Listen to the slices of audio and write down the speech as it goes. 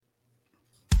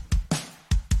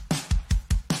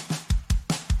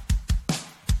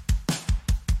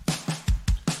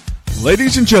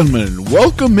Ladies and gentlemen,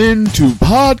 welcome into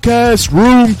Podcast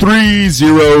Room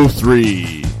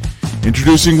 303.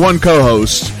 Introducing one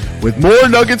co-host with more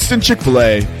nuggets than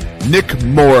Chick-fil-A, Nick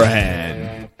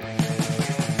Morahan.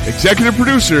 Executive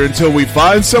producer until we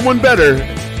find someone better,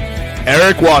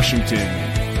 Eric Washington.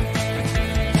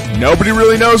 Nobody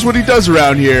really knows what he does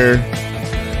around here,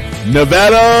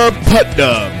 Nevada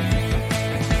Putnam.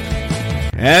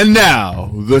 And now,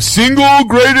 the single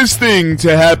greatest thing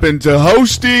to happen to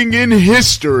hosting in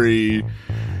history,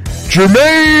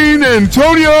 Jermaine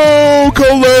Antonio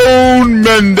Colon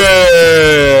Mendez.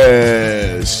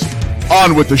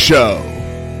 On with the show.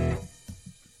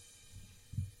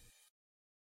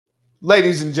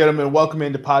 Ladies and gentlemen, welcome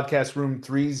into Podcast Room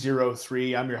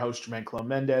 303. I'm your host, Jermaine Colon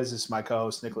Mendez. This is my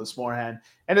co-host, Nicholas Morahan.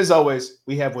 And as always,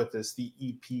 we have with us the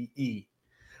EPE.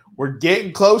 We're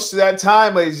getting close to that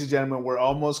time, ladies and gentlemen. We're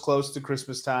almost close to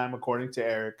Christmas time, according to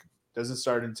Eric. Doesn't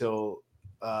start until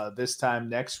this time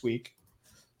next week.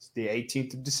 It's the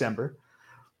 18th of December.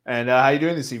 And how you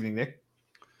doing this evening, Nick?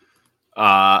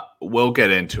 We'll get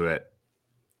into it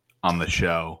on the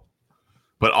show.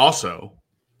 But also,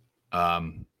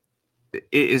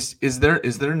 is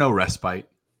there no respite?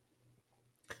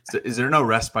 Is there no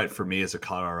respite for me as a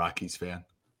Colorado Rockies fan?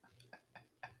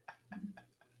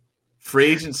 Free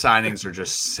agent signings are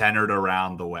just centered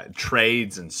around the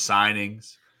trades and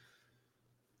signings.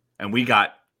 And we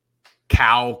got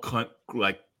Quantrell.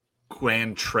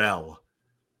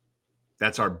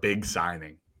 That's our big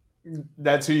signing.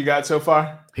 That's who you got so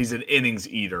far? He's an innings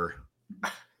eater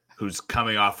who's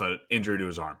coming off an injury to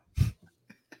his arm.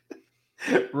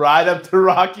 Right up the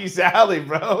Rockies alley,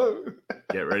 bro.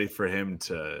 Get ready for him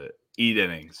to eat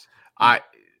innings. I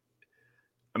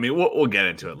mean, we'll get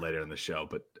into it later in the show,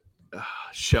 but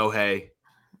Shohei,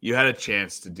 you had a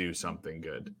chance to do something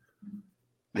good.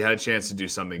 You had a chance to do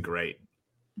something great.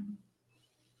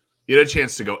 You had a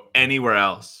chance to go anywhere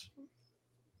else.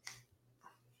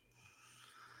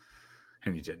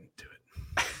 And you didn't do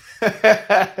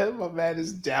it. My man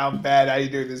is down bad. How you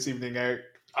doing this evening, Eric?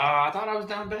 I thought I was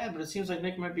down bad, but it seems like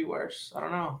Nick might be worse. I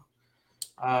don't know.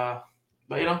 But,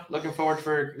 looking forward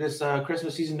for this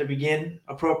Christmas season to begin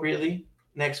appropriately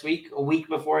next week, a week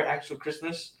before actual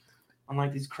Christmas.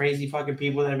 Unlike these crazy fucking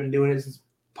people that have been doing it since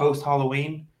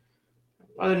post-Halloween.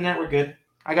 Other than that, we're good.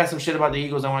 I got some shit about the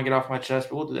Eagles I want to get off my chest,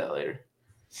 but we'll do that later.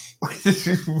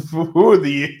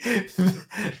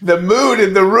 The mood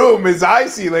in the room is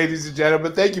icy, ladies and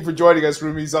gentlemen. Thank you for joining us,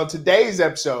 roomies. On today's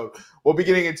episode, we'll be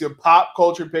getting into pop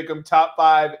culture pick'em, top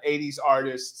 5 80s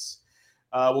artists.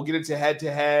 We'll get into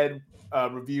head-to-head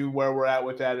review where we're at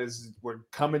with that as we're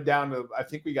coming down to, I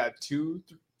think we got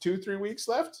 3 weeks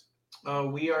left.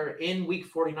 We are in week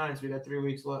 49, so we got 3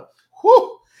 weeks left.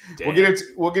 Whew.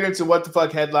 We'll get into what the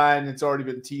fuck headline. It's already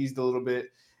been teased a little bit,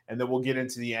 and then we'll get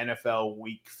into the NFL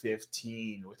Week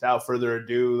 15. Without further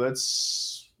ado,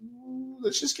 let's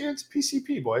just get into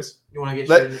PCP, boys. You want to get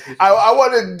straight into PCP? I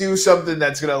want to do something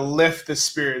that's gonna lift the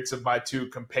spirits of my two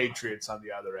compatriots on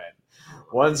the other end.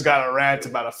 One's got a rant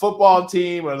about a football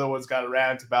team, other one's got a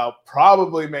rant about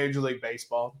probably Major League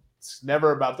Baseball. It's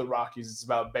never about the Rockies. It's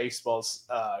about baseball's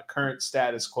current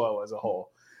status quo as a whole.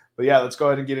 But yeah, let's go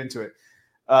ahead and get into it.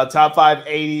 Top 5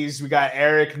 80s. We got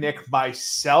Eric, Nick,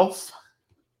 myself.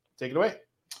 Take it away.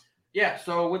 Yeah,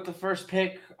 so with the first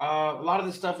pick, a lot of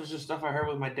this stuff is just stuff I heard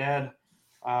with my dad.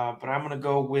 But I'm going to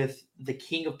go with the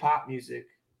king of pop music,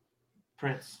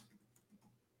 Prince.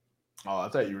 Oh, I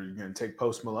thought you were going to take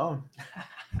Post Malone.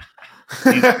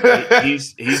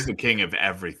 he's the king of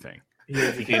everything.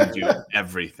 He can do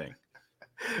everything,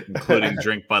 including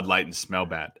drink Bud Light and smell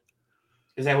bad.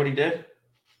 Is that what he did?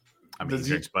 I mean, he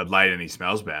drinks Bud Light and he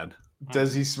smells bad.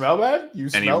 Does he smell bad? You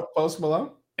smell Post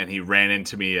Malone? And he ran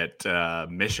into me at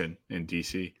Mission in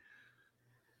D.C.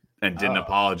 and didn't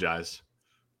apologize.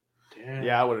 Damn.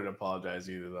 Yeah, I wouldn't apologize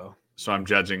either, though. So I'm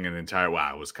judging an entire –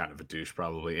 I was kind of a douche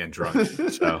probably and drunk.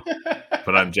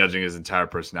 But I'm judging his entire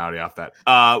personality off that.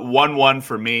 1-1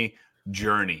 for me,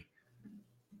 Journey.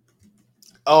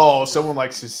 Oh, someone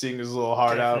likes to sing his little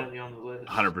heart Definitely out. on the list.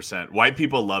 100%. White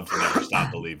people love to never stop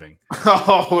believing.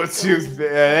 Oh,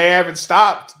 they haven't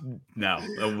stopped. No,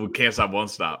 we can't stop,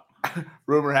 won't stop.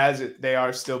 Rumor has it they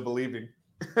are still believing.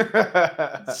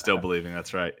 Still believing,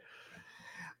 that's right.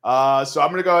 So I'm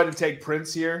going to go ahead and take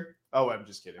Prince here. Oh, I'm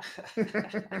just kidding.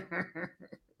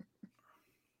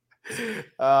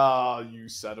 Oh, you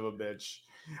son of a bitch.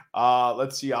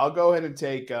 Let's see. I'll go ahead and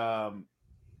take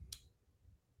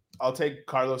I'll take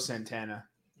Carlos Santana.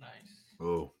 Nice.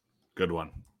 Oh, good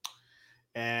one.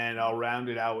 And I'll round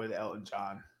it out with Elton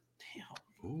John.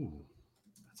 Damn. Ooh,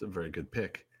 that's a very good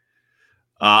pick.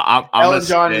 Elton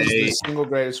John is the single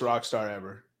greatest rock star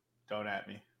ever Don't at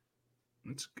me.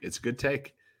 It's a good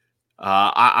take.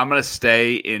 I'm gonna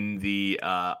stay in the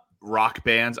rock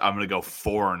bands. I'm gonna go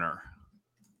Foreigner.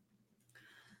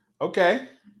 Okay.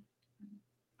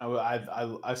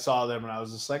 I saw them and I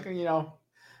was just like,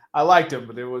 I liked them,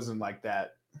 but it wasn't like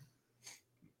that.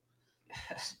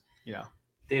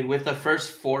 Dude, with the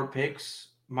first 4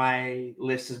 picks, my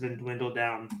list has been dwindled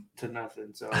down to nothing.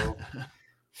 So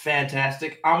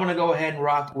fantastic. I'm gonna go ahead and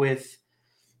rock with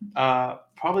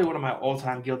probably one of my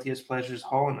all-time guiltiest pleasures,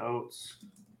 Hall & Oates.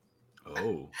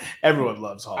 Oh, everyone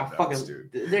loves Hall & Oates,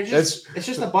 dude. It's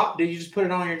just a bop, dude. You just put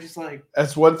it on, you're just like.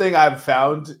 That's one thing I've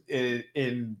found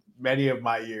in many of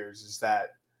my years is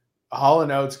that Hall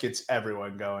 & Oates gets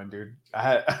everyone going, dude.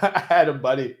 I had a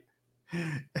buddy.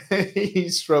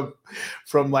 He's from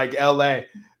like LA,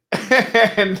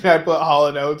 and I put Hall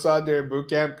 & Oates on during boot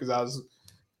camp because I was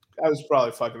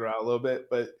probably fucking around a little bit,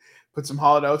 but put some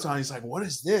Hall & Oates on. He's like, "What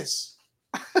is this?"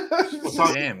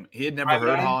 Damn, he had never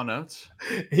heard Hall & Oates.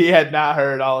 He had not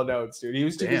heard Hall & Oates, dude. He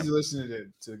was too busy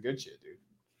listening to the good shit, dude.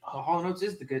 Hall & Oates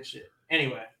is the good shit.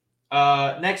 Anyway,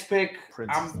 next pick.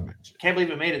 Can't believe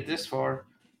we made it this far.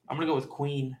 I'm gonna go with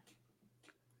Queen.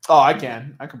 Oh, I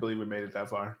can believe we made it that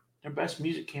far. Their best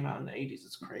music came out in the 80s.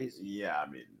 It's crazy. Yeah, I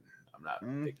mean, I'm not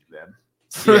picking them.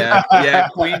 Yeah.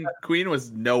 Queen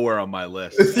was nowhere on my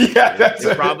list.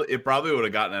 It probably would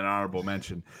have gotten an honorable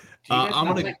mention. Do you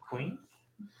guys like Queen?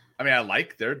 I mean, I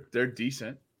like they're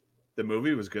decent. The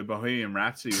movie was good. Bohemian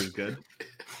Rhapsody was good.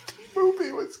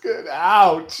 Movie was good.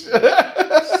 Ouch.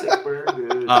 Super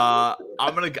good.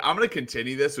 I'm gonna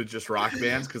continue this with just rock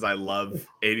bands because I love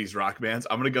 80s rock bands.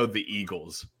 I'm gonna go the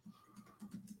Eagles.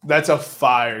 That's a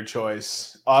fire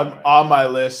choice on my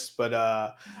list, but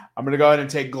I'm gonna go ahead and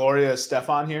take Gloria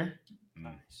Estefan here.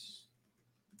 Nice.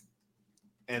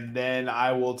 And then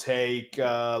I will take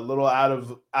a little out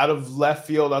of left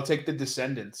field. I'll take the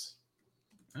Descendants.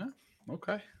 Yeah,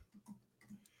 okay.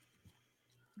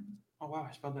 Oh wow,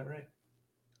 I spelled that right.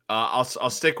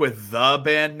 I'll stick with the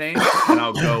band name, and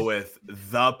I'll go with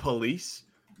The Police,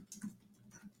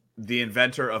 the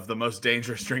inventor of the most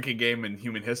dangerous drinking game in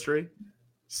human history,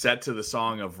 set to the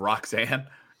song of Roxanne.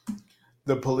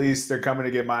 The Police, they're coming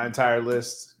to get my entire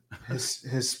list.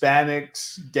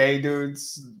 Hispanics, gay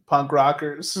dudes, punk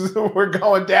rockers. We're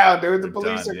going down, dude. The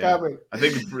Police are coming. I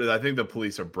think the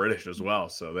Police are British as well,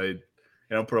 so they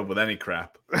don't put up with any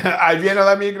crap. La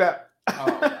migra.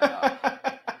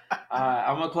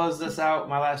 I'm gonna close this out.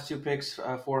 My last 2 picks,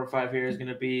 4 and 5 here, is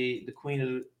gonna be the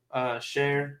Queen of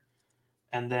Cher,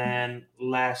 and then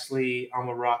lastly, I'm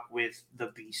gonna rock with the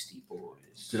Beastie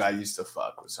Boys. Dude, I used to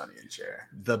fuck with Sonny and Cher.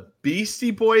 The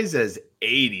Beastie Boys as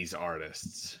 80s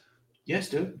artists. Yes,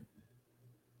 dude.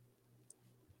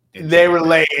 They were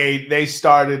late 80s. They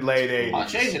started late 80s. I'll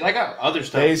change it. I got other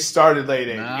stuff. They started late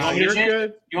 80s. Nah, you want me to change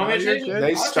it? You want me to change it?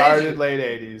 They started late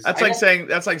 80s. That's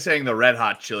like saying the Red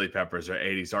Hot Chili Peppers are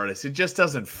 80s artists. It just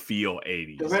doesn't feel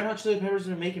 80s. The Red Hot Chili Peppers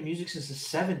have been making music since the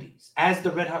 70s. As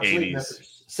the Red Hot Chili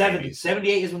Peppers. 70s.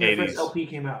 78 is when their first LP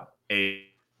came out. 80s.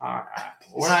 All right.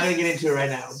 We're not going to get into it right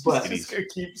now. But just going to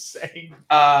keep saying.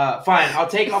 Fine. I'll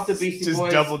take off the Beastie just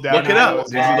Boys. Just double down. Look it up.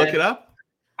 Did you look it up?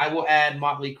 I will add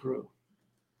Motley Crue.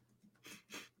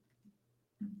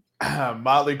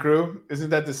 Motley Crue,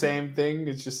 isn't that the same thing?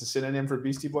 It's just a synonym for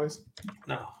Beastie Boys.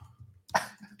 No.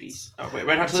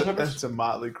 Red Hot Chili Peppers. That's a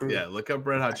Motley Crue. Yeah, look up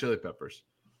Red Hot Chili Peppers.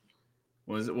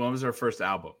 When was their first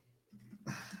album?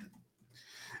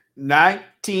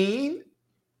 1900s.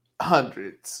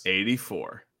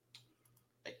 84.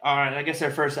 All right, I guess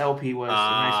their first LP was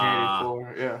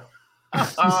 1984. Yeah.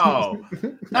 Oh,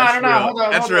 no, I don't know. Hold on.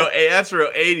 That's real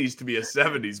 80s to be a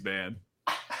 70s band.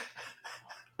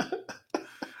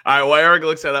 All right, while Eric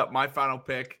looks that up, my final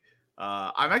pick.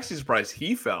 I'm actually surprised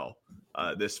he fell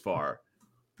this far.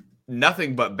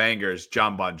 Nothing but bangers,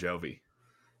 John Bon Jovi.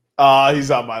 He's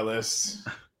on my list.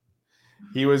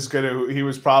 He was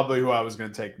probably who I was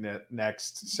gonna take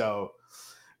next. So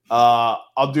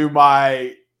I'll do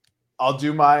my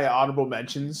honorable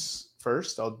mentions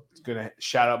first. I'm gonna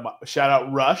shout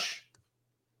out Rush.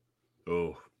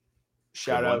 Oh,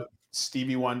 shout out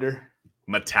Stevie Wonder.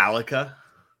 Metallica.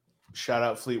 Shout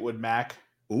out Fleetwood Mac.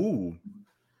 Ooh.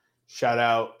 Shout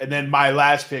out. And then my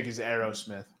last pick is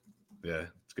Aerosmith. Yeah,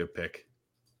 it's a good pick.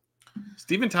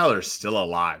 Steven Tyler is still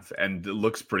alive and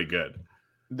looks pretty good.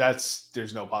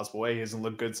 There's no possible way he hasn't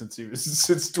looked good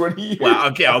since 20 years. Well,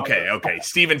 okay.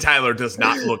 Steven Tyler does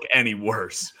not look any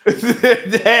worse.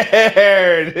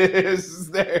 There it is.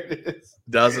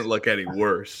 Doesn't look any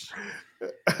worse.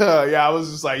 Yeah, I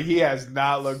was just like, he has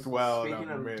not looked well.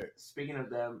 Speaking of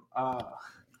them,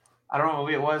 I don't know what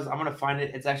movie it was. I'm gonna find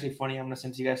it. It's actually funny. I'm gonna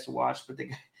send to you guys to watch. But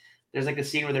there's like a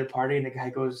scene where they're partying. And the guy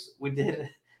goes, "We did,"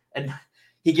 and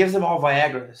he gives them all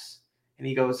Viagra's, and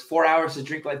he goes, 4 hours to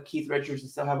drink like Keith Richards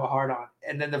and still have a heart on.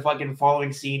 And then the fucking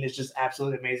following scene is just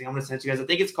absolutely amazing. I'm gonna send it to you guys. I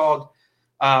think it's called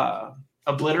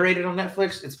Obliterated on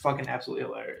Netflix. It's fucking absolutely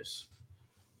hilarious.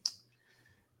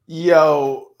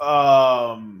 Yo,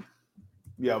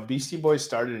 Beastie Boys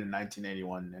started in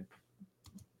 1981. Nick.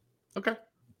 Okay.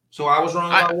 So I was wrong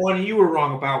about one, and you were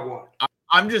wrong about one.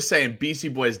 I'm just saying Beastie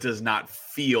Boys does not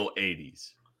feel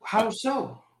 80s. How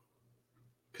so?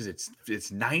 Because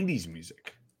it's 90s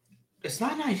music. It's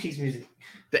not 90s music.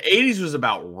 The 80s was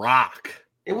about rock.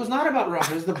 It was not about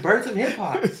rock. It was the birth of hip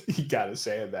hop. You gotta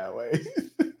say it that way.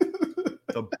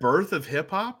 The birth of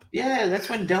hip hop? Yeah, that's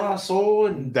when De La Soul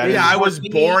and I was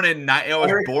born in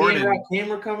Rakim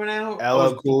were coming out.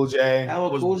 LL Cool J.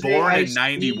 Was born in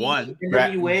 91.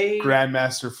 NWA.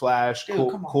 Grandmaster Flash.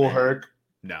 Dude, Cool Herc.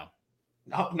 No,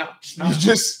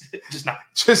 Just now.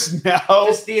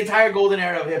 Just the entire golden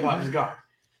era of hip hop is gone.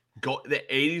 The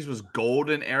 80s was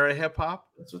golden era hip hop.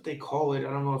 That's what they call it.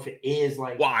 I don't know if it is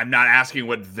like. Well, I'm not asking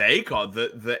what they call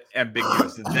it. The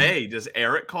ambiguous. Does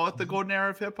Eric call it the golden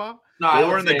era of hip hop? No,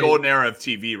 we're in the golden era of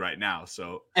TV right now.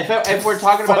 So if we're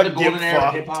talking about the golden era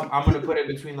of hip hop, I'm gonna put it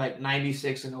between like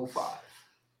 96 and 05.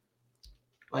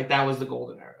 Like that was the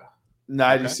golden era.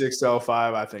 96 to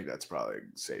 05. I think that's probably a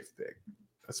safe pick.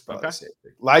 That's probably a safe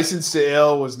pick. License to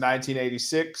Ill was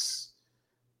 1986.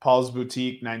 Paul's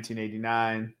Boutique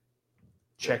 1989.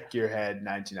 Check Your Head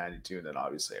 1992, and then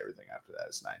obviously everything after that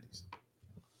is 90s.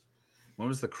 When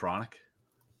was the Chronic?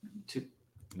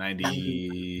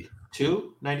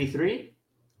 92, 93.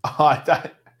 Oh,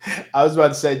 I was about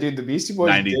to say, dude, the Beastie Boys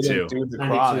 92. didn't do the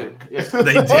Chronic. Yeah.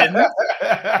 They didn't.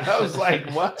 I was like,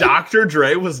 what? Dr.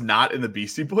 Dre was not in the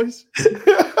Beastie Boys.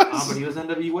 But he was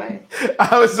NWA.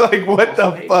 I was like, what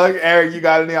the fuck, Eric? You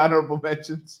got any honorable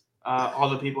mentions?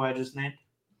 All the people I just named.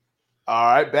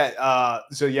 All right, bet.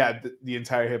 So yeah, the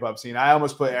entire hip hop scene. I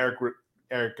almost put Eric B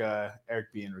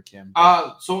and Rakim.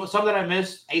 So some that I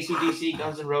missed: AC/DC,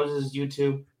 Guns N' Roses,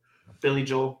 U2, Billy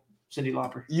Joel, Cyndi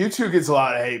Lauper. U2 gets a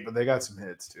lot of hate, but they got some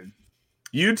hits, dude.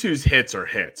 U2's hits are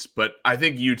hits, but I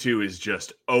think U2 is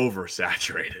just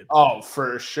oversaturated. Oh,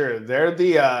 for sure. They're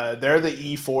the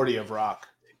E40 of rock.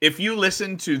 If you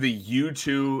listen to the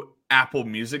U2 Apple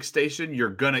Music station,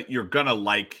 you're gonna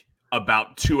like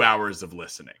about 2 hours of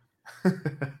listening.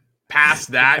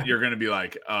 Past that, you're gonna be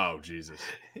like, oh Jesus.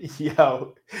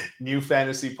 Yo, new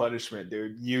fantasy punishment,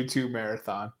 dude. U2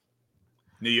 marathon.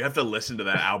 No, you have to listen to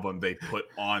that album they put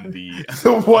on the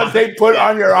what they put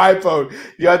on your iPhone.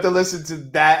 You have to listen to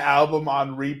that album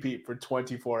on repeat for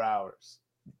 24 hours.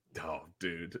 Oh,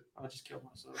 dude. I'll just kill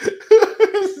myself.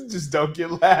 Just don't get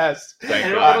last.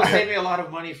 And it'll save me a lot of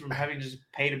money from having to just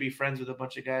pay to be friends with a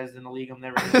bunch of guys in a league I'm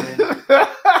never going to win.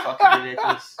 Fucking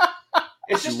ridiculous.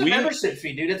 It's just a membership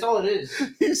fee, dude. That's all it is.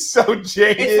 He's so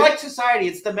jaded. It's like society.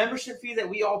 It's the membership fee that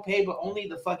we all pay, but only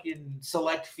the fucking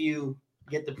select few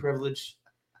get the privilege.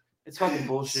 It's fucking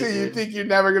bullshit. So you dude. think you're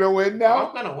never gonna win now?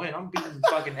 I'm gonna win. I'm beating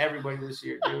fucking everybody this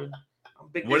year, dude. I'm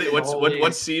big.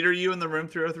 What seed are you in the Room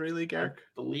 303 league, Eric? I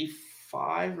believe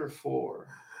 5 or 4.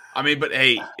 I mean, but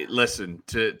hey, listen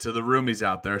to the roomies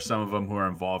out there. Some of them who are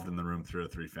involved in the Room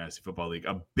 303 Fantasy Football League.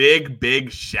 A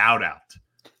big shout out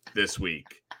this week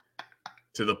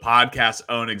to the podcast's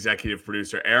own executive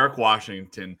producer Eric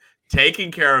Washington,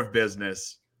 taking care of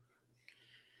business,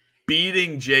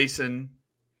 beating Jason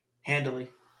handily,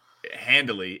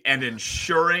 and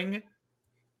ensuring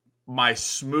my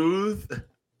smooth.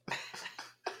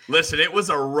 Listen, it was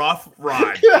a rough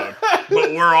ride, folks,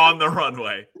 but we're on the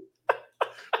runway.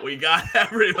 We got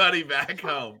everybody back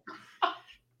home.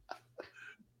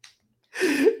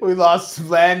 We lost some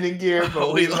landing gear,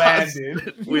 but we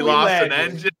landed. We lost an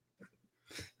engine.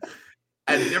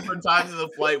 At different times of the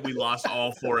flight, we lost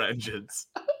all 4 engines.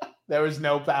 There was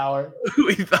no power.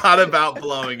 We thought about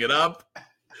blowing it up.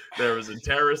 There was a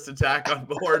terrorist attack on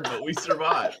board, but we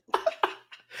survived.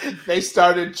 They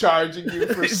started charging you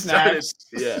for snacks.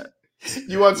 Yeah.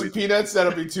 You want some peanuts?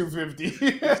 That'll be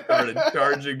 $2.50. Started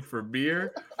charging for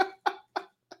beer.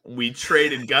 We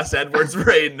traded Gus Edwards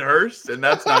for Hayden Hurst, and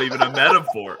that's not even a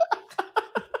metaphor.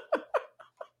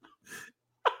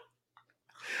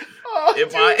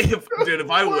 If I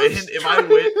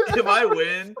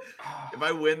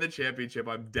win the championship,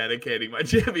 I'm dedicating my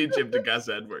championship to Gus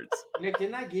Edwards. Nick,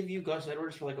 didn't I give you Gus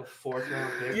Edwards for like a 4th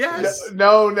round pick? Yes.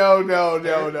 No.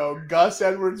 Gus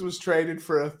Edwards was traded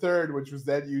for a 3rd, which was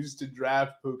then used to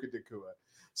draft Puka Nacua.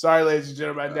 Sorry, ladies and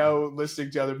gentlemen. I know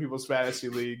listening to other people's fantasy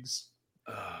leagues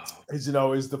isn't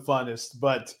always the funnest,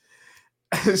 but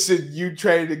so you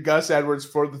traded Gus Edwards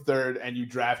for the 3rd and you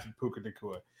drafted Puka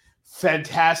Nacua.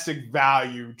 fantastic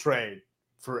value trade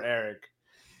for Eric.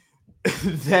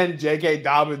 Then J.K.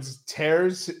 Dobbins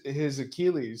tears his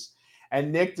Achilles,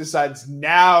 and Nick decides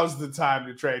now's the time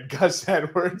to trade Gus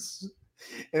Edwards.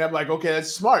 And I'm like, okay,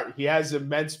 that's smart. He has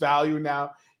immense value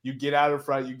now. You get out in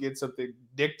front, you get something.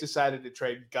 Nick decided to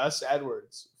trade Gus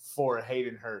Edwards for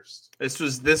Hayden Hurst. This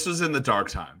was in the dark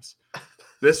times.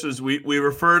 This was we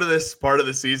refer to this part of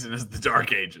the season as the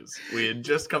dark ages. We had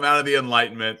just come out of the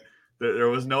Enlightenment. There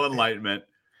was no enlightenment.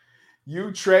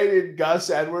 You traded Gus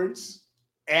Edwards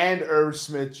and Irv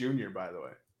Smith Jr., by the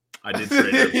way. I did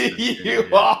trade Irv Smith Jr.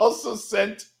 You also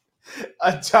sent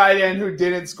a tight end who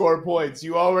didn't score points.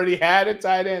 You already had a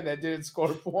tight end that didn't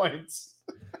score points.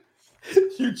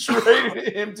 You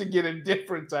traded him to get a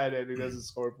different tight end who doesn't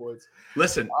score points.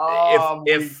 Listen,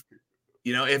 if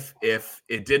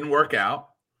it didn't work out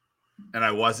and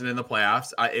I wasn't in the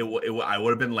playoffs, I would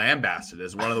have been lambasted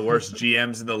as one of the worst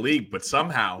GMs in the league. But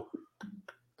somehow,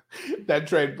 that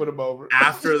trade put him over.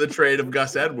 After the trade of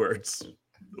Gus Edwards,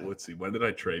 let's see, when did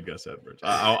I trade Gus Edwards?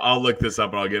 I'll look this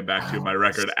up and I'll get back to you my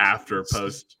record after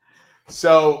post.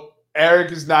 So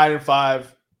Eric is 9-5.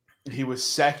 He was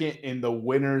second in the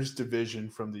winners division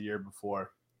from the year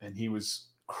before, and he was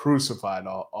crucified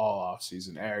all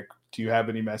offseason. Eric, do you have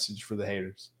any message for the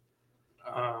haters?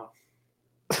 Nah,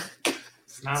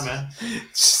 man.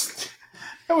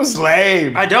 That was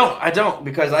lame. I don't,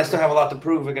 because I still have a lot to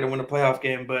prove. I got to win a playoff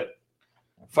game, but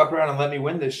fuck around and let me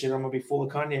win this shit. I'm going to be full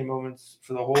of Kanye moments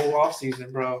for the whole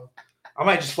offseason, bro. I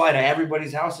might just fly to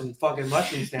everybody's house and fucking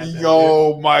mushroom stand them.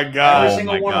 Oh, my God. Every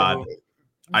single one of them.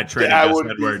 I traded Gus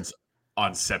Edwards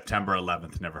on September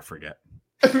 11th. Never forget.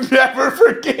 Never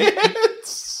forget.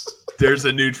 There's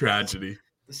a new tragedy.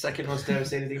 The second most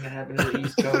devastating thing that happened to the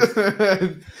East Coast.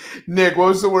 Nick, what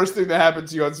was the worst thing that happened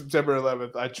to you on September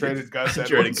 11th? I traded Gus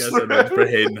Edwards for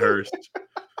Hayden Hurst.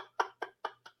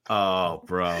 Oh,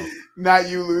 bro. Not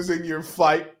you losing your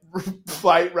flight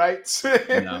rights.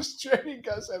 It No. was trading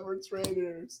Gus Edwards for Hayden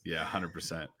Hurst. Yeah,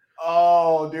 100%.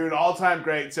 Oh, dude, all-time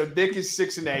great. So Nick is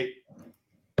 6-8.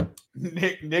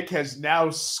 Nick has now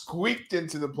squeaked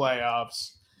into the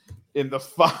playoffs in the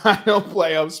final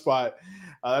playoff spot.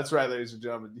 That's right, ladies and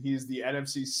gentlemen. He's the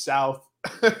NFC South.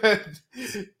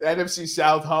 NFC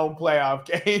South home playoff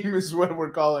game is what we're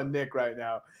calling Nick right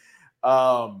now.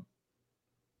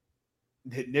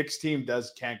 Nick's team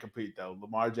can't compete though.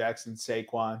 Lamar Jackson,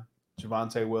 Saquon,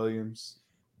 Javonte Williams,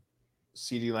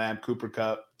 CeeDee Lamb, Cooper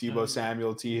Kupp, Deebo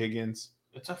Samuel, T. Higgins.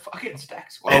 It's a fucking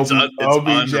stack squad. It's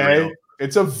OBJ. unreal.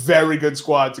 It's a very good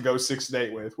squad to go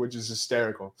 6-8 with, which is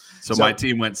hysterical. So my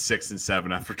team went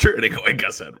 6-7 after trading away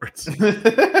Gus Edwards because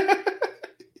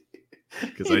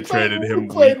I traded him.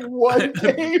 Played one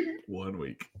game, 1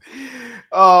 week.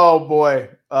 Oh boy!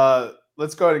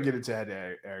 Let's go ahead and get into head,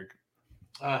 Eric.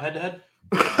 Head to head.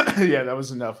 Yeah, that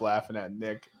was enough laughing at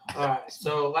Nick. All right.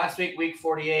 So last week, week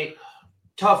 48,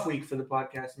 tough week for the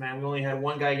podcast, man. We only had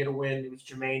one guy get a win. It was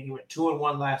Jermaine. He went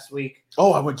 2-1 last week.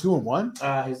 Oh, I went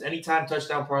 2-1. His anytime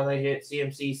touchdown parlay hit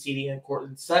CMC, CDN,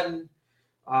 Cortland Sutton,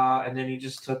 and then he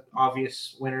just took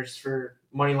obvious winners for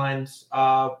money lines,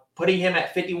 putting him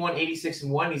at 51, 86,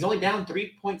 and 1. He's only down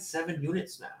 3.7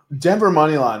 units now. Denver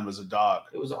money line was a dog.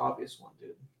 It was an obvious one,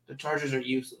 dude. The Chargers are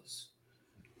useless.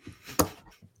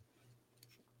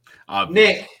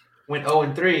 Nick went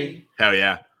 0-3. Hell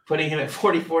yeah. Putting him at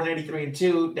 44, 93, and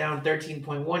 2, down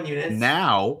 13.1 units.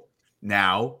 Now,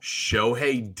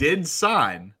 Shohei did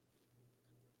sign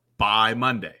by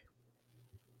Monday.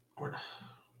 Are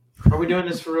we doing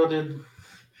this for real, dude?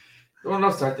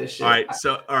 Don't start this shit. All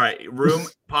right. Room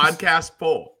podcast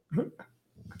poll. And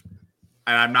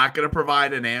I'm not going to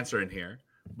provide an answer in here,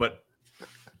 but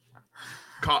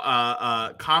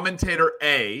commentator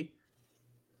A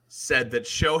said that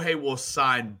Shohei will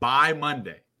sign by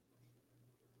Monday.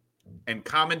 And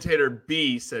commentator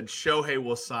B said Shohei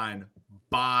will sign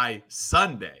by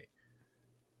Sunday.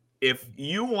 If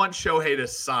you want Shohei to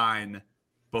sign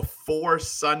before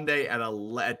Sunday at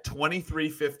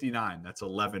 23:59, that's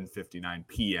 11:59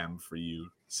 p.m. for you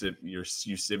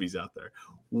civvies out there.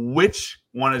 Which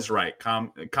one is right?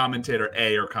 Commentator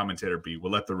A or commentator B?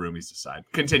 We'll let the roomies decide.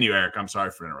 Continue, Eric. I'm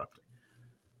sorry for interrupting.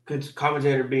 Good.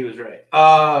 Commentator B was right.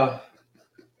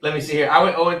 Let me see here. I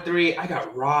went 0-3. I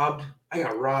got robbed,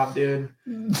 dude.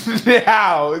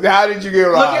 How did you get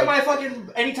robbed? Look at my fucking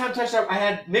anytime touchdown. I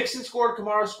had Mixon scored,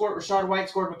 Kamara scored, Rashad White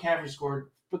scored, McCaffrey scored.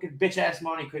 Fucking bitch-ass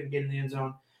Monty couldn't get in the end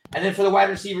zone. And then for the wide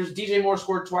receivers, DJ Moore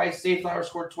scored twice, Dave Flowers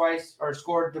scored twice, or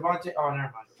scored Devontae. Oh,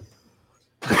 never mind.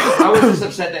 I was just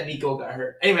upset that Nico got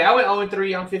hurt. Anyway, I went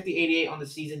 0-3. I'm 50-88 on the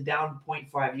season, down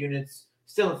 0.5 units.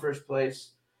 Still in first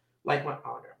place. Never mind. I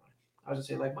was going to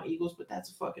say like my Eagles, but that's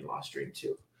a fucking lost stream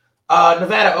too.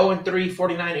 Nevada 0-3,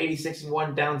 49, 86, and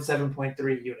 1, down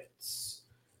 7.3 units.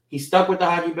 He stuck with the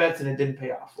hockey bets, and it didn't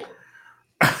pay off for him.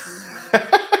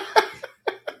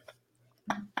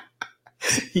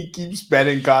 He keeps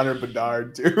betting Connor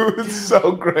Bedard, dude. It's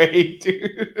so great,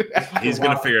 dude. He's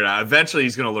going to figure it out. Eventually,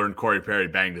 he's going to learn Corey Perry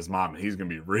banged his mom, and he's going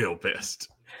to be real pissed.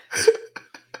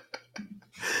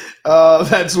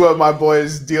 That's what my boy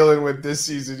is dealing with this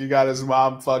season. He got his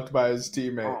mom fucked by his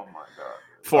teammate. Oh, my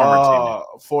God.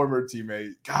 Former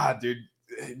teammate. God, dude.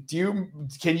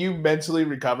 Can you mentally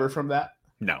recover from that?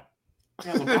 No.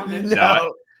 Yeah, LeBron did.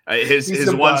 No.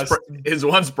 His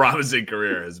once promising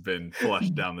career has been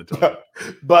flushed down the toilet.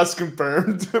 Bus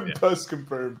confirmed. Yeah. Bus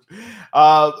confirmed.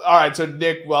 All right, so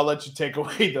Nick, I'll let you take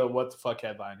away the what the fuck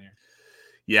headline here.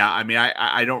 Yeah, I mean,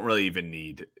 I don't really even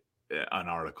need an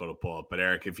article to pull up, but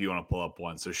Eric, if you want to pull up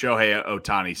one. So Shohei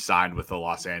Ohtani signed with the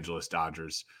Los Angeles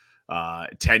Dodgers,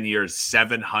 10 years,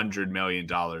 $700 million,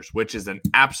 which is an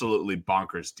absolutely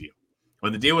bonkers deal.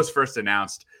 When the deal was first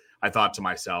announced, I thought to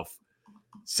myself,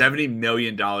 $70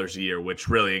 million a year, which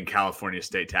really in California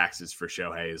state taxes for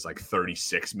Shohei is like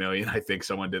 $36 million. I think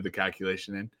someone did the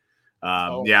calculation in.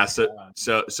 So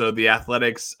the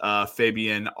Athletics,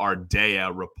 Fabian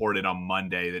Ardea reported on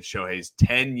Monday that Shohei's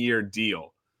 10-year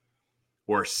deal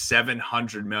worth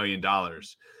 $700 million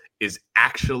is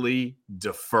actually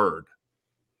deferred.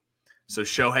 So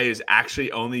Shohei is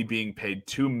actually only being paid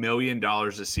 $2 million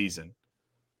a season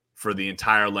for the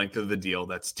entire length of the deal.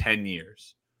 That's 10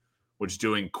 years. Which,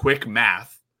 doing quick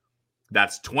math,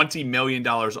 that's $20 million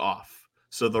off.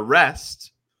 So the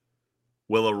rest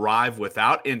will arrive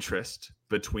without interest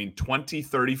between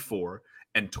 2034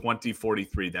 and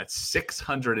 2043. That's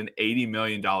 $680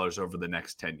 million over the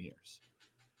next 10 years.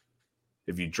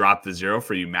 If you drop the zero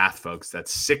for you math folks,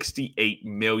 that's $68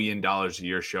 million a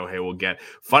year Shohei will get.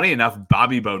 Funny enough,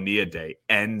 Bobby Bonilla Day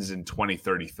ends in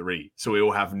 2033. So we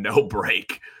will have no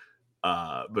break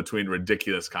between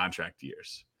ridiculous contract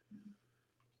years.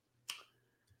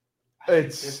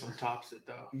 This one tops it,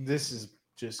 though. This is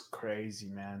just crazy,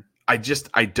 man. I did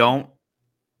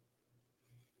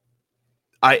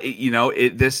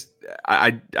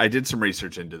some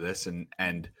research into this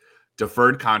and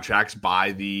deferred contracts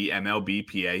by the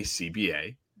MLBPA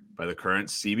CBA, by the current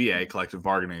CBA collective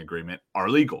bargaining agreement, are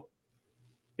legal.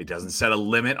 It doesn't set a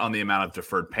limit on the amount of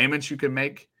deferred payments you can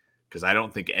make, because I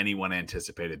don't think anyone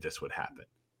anticipated this would happen.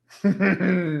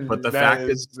 But the fact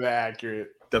is accurate.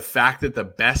 The fact that the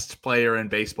best player in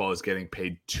baseball is getting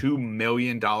paid $2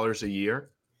 million a year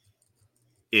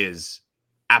is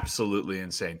absolutely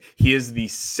insane. He is the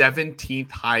 17th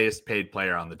highest paid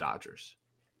player on the Dodgers.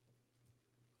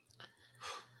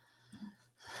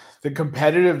 The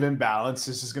competitive imbalance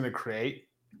this is going to create,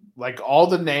 like all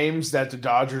the names that the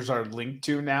Dodgers are linked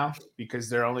to now, because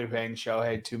they're only paying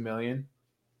Shohei $2 million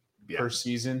per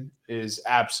season, is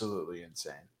absolutely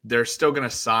insane. They're still going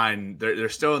to sign. They're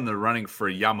still in the running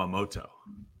for Yamamoto.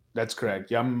 That's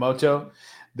correct. Yamamoto.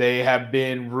 They have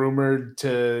been rumored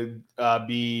to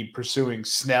be pursuing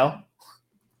Snell.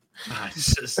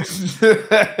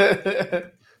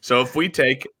 So if we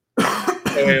take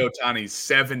Shohei Ohtani's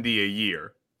 70 a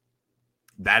year,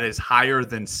 that is higher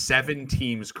than 7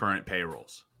 teams' current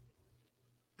payrolls.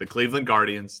 The Cleveland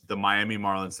Guardians, the Miami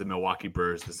Marlins, the Milwaukee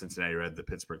Brewers, the Cincinnati Reds, the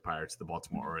Pittsburgh Pirates, the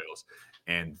Baltimore Orioles,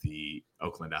 and the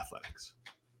Oakland Athletics.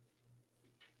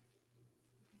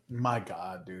 My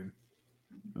God, dude.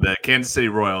 The Kansas City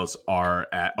Royals are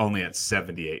only at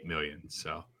 $78 million.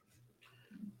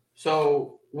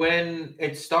 So when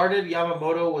it started,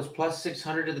 Yamamoto was plus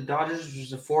 600 to the Dodgers, which was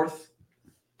the fourth.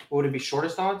 What would it be?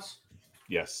 Shortest odds?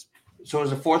 Yes. So it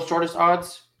was the fifth shortest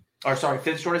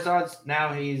odds.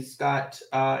 Now he's got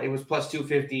it was plus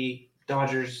 250.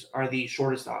 Dodgers are the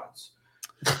shortest odds.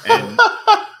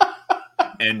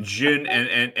 And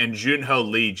Junho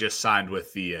Lee just signed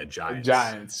with the Giants.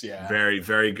 Giants, yeah. Very,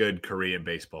 very good Korean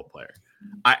baseball player.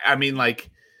 I mean,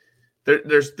 like,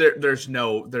 there's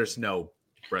no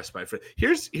respite for.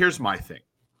 Here's my thing.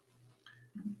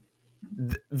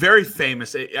 Very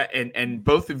famous, and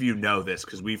both of you know this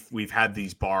because we've had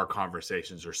these bar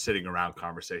conversations or sitting around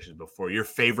conversations before. Your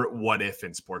favorite what if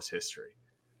in sports history.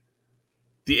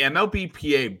 The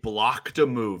MLBPA blocked a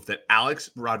move that Alex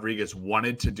Rodriguez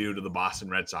wanted to do to the Boston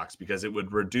Red Sox because it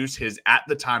would reduce his, at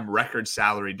the time, record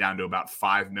salary down to about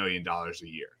 $5 million a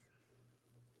year.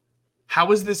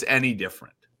 How is this any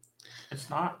different? It's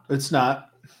not. It's not.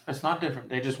 It's not different.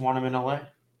 They just want him in LA.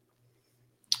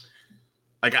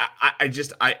 Like,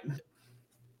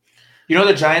 You know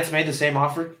the Giants made the same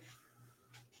offer?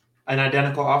 An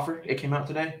identical offer? It came out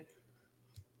today.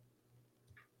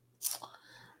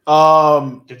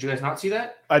 Did you guys not see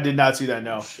that? I did not see that,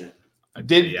 no. Oh, shit.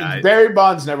 Barry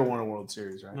Bonds never won a World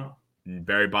Series, right? No.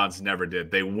 Barry Bonds never did.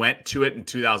 They went to it in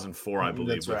 2004, I believe,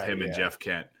 That's with right, him and Jeff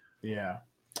Kent. Yeah.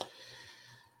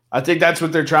 I think that's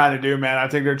what they're trying to do, man. I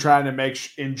think they're trying to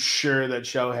ensure that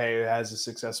Shohei has a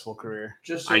successful career.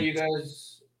 Just so you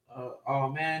guys,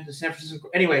 the San Francisco.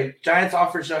 Anyway, Giants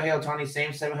offered Shohei Ohtani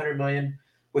same $700 million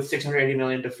with $680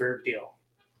 million deferred deal.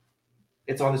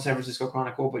 It's on the San Francisco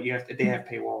Chronicle, but they have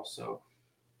paywalls. So,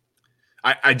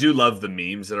 I do love the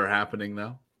memes that are happening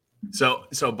though.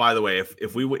 So by the way,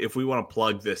 if we want to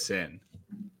plug this in,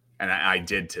 and I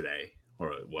did today,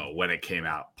 when it came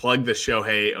out, plug the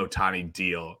Shohei Ohtani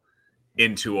deal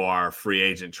into our free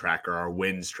agent tracker, our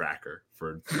wins tracker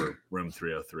for Room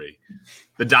 303.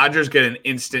 The Dodgers get an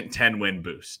instant 10-win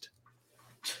boost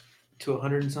to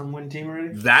 100 and some win team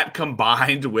already. That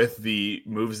combined with the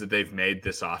moves that they've made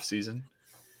this offseason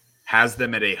has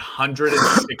them at a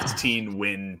 116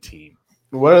 win team.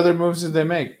 What other moves did they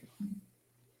make?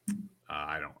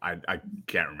 I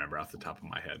can't remember off the top of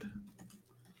my head.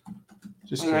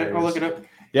 Just all right, I'll look it up.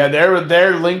 Yeah,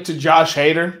 they're linked to Josh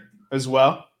Hader as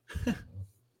well.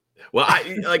 Well,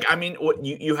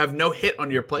 you have no hit on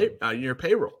your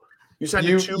payroll. You signed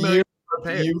 $2 million.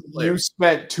 You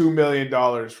spent $2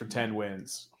 million for 10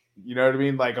 wins. You know what I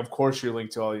mean? Like, of course you're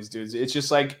linked to all these dudes. It's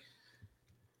just like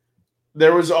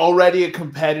there was already a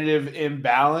competitive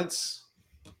imbalance,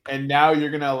 and now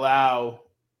you're going to allow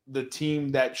the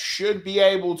team that should be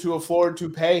able to afford to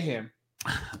pay him.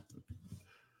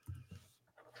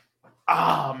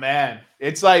 Man.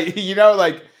 It's like,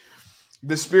 like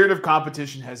the spirit of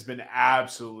competition has been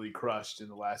absolutely crushed in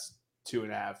the last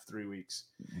 2.5-3 weeks.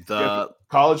 The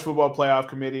College Football Playoff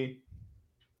Committee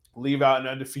leave out an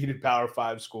undefeated Power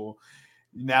 5 school.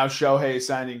 Now Shohei is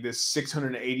signing this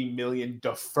 $680 million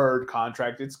deferred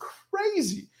contract. It's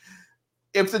crazy.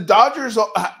 If the Dodgers,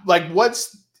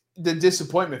 what's the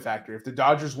disappointment factor? If the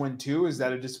Dodgers win 2, is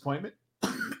that a disappointment?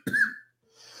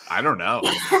 I don't know.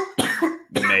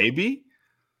 Maybe.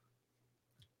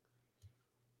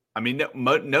 I mean,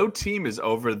 no team is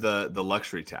over the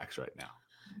luxury tax right now.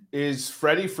 Did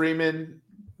Freddie Freeman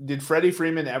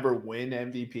ever win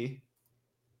MVP?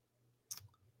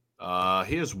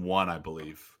 He has one, I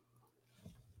believe.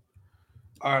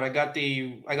 All right, I got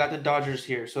the Dodgers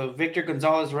here. So Victor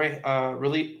Gonzalez,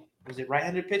 relief. Was it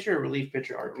right-handed pitcher or relief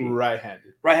pitcher? RP.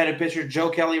 Right-handed. Right-handed pitcher.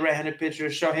 Joe Kelly, right-handed pitcher.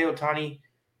 Shohei Ohtani,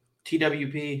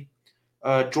 TWP.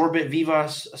 Jorbit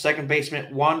Vivas, second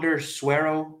baseman. Wander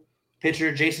Suero,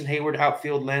 pitcher. Jason Hayward,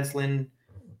 outfield. Lance Lynn,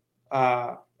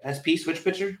 SP, switch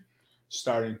pitcher.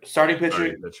 Starting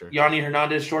pitcher. Yanni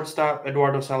Hernandez, shortstop.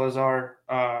 Eduardo Salazar,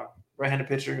 right-handed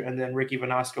pitcher, and then Ricky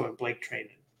Vanasco and Blake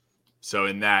Trainen. So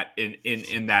in that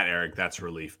Eric, that's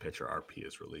relief pitcher. RP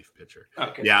is relief pitcher.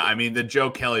 Okay. Yeah, I mean the Joe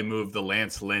Kelly move, the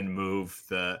Lance Lynn move,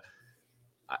 the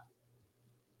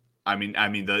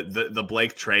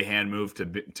Blake Trahan move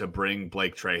to bring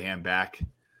Blake Trahan back.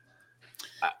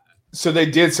 So they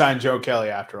did sign Joe Kelly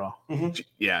after all. Mm-hmm.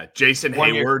 Yeah, Jason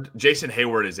Hayward. Jason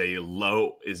Hayward was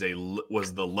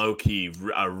the low key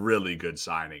a really good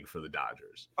signing for the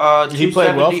Dodgers. He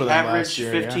played well for them average, last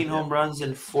year. 15 home runs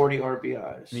and 40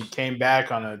 RBIs. He came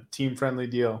back on a team friendly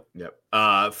deal. Yep.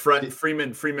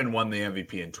 Freeman won the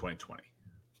MVP in 2020.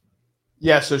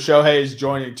 Yeah, so Shohei is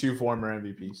joining 2 former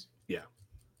MVPs. Yeah,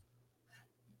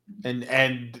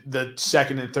 and the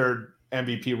second and third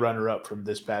MVP runner up from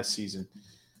this past season.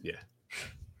 Yeah.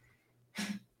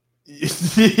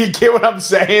 You get what I'm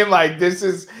saying? Like, this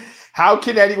is how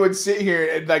can anyone sit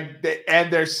here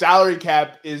and their salary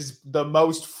cap is the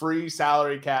most free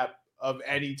salary cap of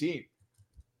any team.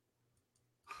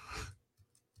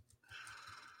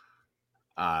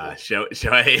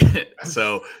 Shohei.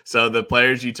 So the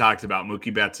players you talked about,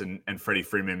 Mookie Betts and Freddie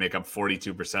Freeman, make up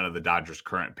 42% of the Dodgers'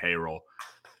 current payroll.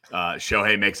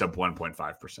 Shohei makes up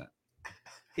 1.5%.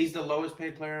 He's the lowest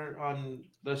paid player on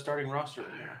the starting roster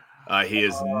right now. He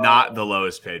is not the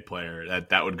lowest paid player.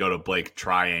 That would go to Blake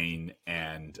Trahan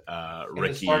and Ricky.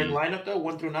 The starting lineup though,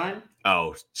 1 through 9.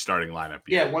 Oh, starting lineup.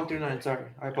 Yeah, 1 through 9. Sorry,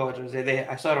 I apologize.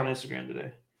 I saw it on Instagram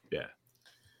today. Yeah.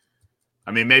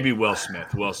 I mean, maybe Will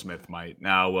Smith. Will Smith might.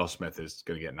 Now Will Smith is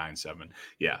going to get 9.7.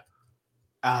 Yeah.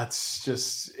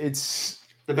 It's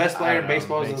the best player in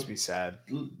baseball. Makes me sad.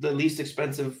 The least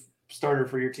expensive starter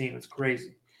for your team. It's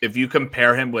crazy. If you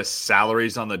compare him with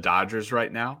salaries on the Dodgers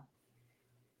right now,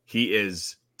 he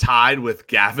is tied with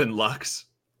Gavin Lux,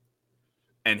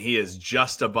 and he is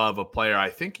just above a player I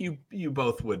think you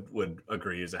both would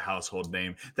agree is a household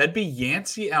name. That'd be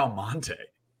Yancy Almonte.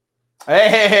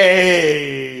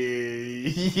 Hey,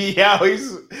 yeah,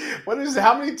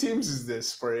 how many teams is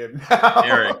this for him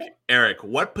now? Eric,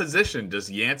 what position does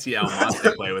Yancy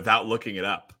Almonte play without looking it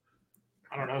up?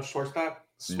 I don't know, shortstop?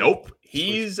 Nope.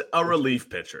 He's a relief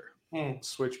pitcher.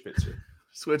 Switch pitcher.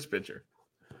 Switch pitcher.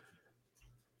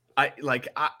 I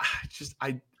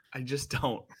just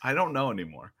don't know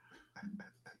anymore.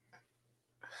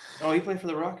 Oh, he played for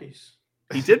the Rockies.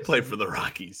 He did play for the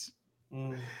Rockies.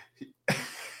 Mm.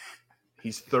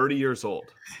 He's 30 years old.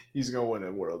 He's going to win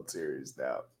a World Series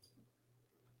now.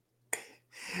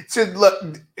 So,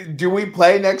 look, do we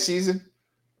play next season?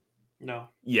 No.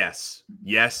 Yes,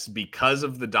 because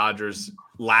of the Dodgers'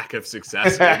 lack of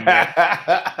success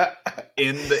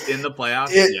in the playoffs.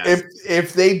 Yes.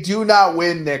 If they do not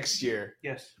win next year,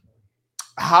 yes.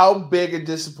 How big a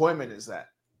disappointment is that?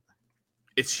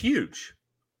 It's huge.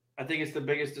 I think it's the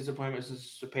biggest disappointment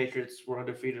since the Patriots were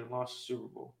undefeated and lost the Super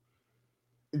Bowl.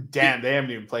 Damn, they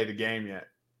haven't even played a game yet.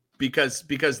 Because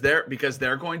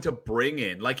they're going to bring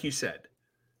in, like you said,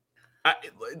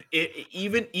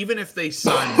 even if they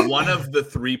sign one of the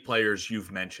three players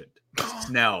you've mentioned,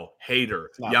 Snell, Hader,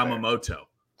 Yamamoto, fair.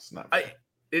 It's not fair.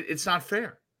 It's not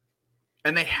fair.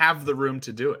 And they have the room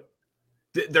to do it.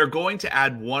 They're going to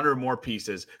add one or more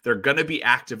pieces. They're going to be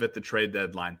active at the trade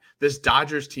deadline. This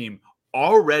Dodgers team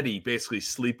already basically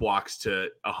sleepwalks to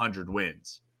 100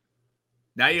 wins.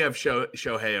 Now you have Shohei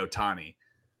Ohtani.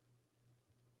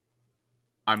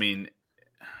 I mean,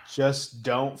 just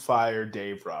don't fire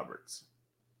Dave Roberts.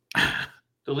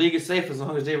 The league is safe as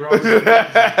long as Dave Roberts.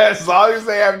 As long as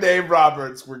they have Dave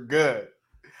Roberts, we're good.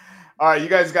 All right, you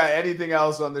guys got anything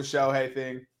else on the Shohei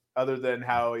thing other than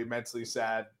how immensely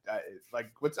sad?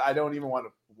 I don't even want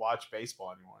to watch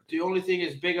baseball anymore. The only thing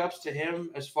is big ups to him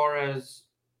as far as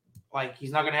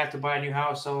he's not going to have to buy a new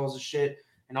house, sell all his shit.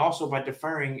 And also by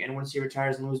deferring, and once he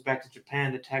retires and moves back to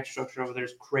Japan, the tax structure over there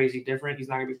is crazy different. He's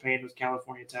not going to be paying those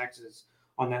California taxes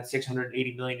on that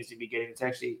 $680 million he's going to be getting. It's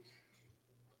actually,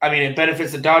 it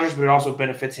benefits the Dodgers, but it also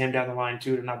benefits him down the line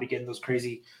too to not be getting those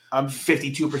crazy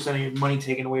 52% of your money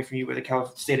taken away from you by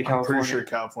the state of California. I'm pretty sure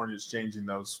California's changing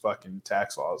those fucking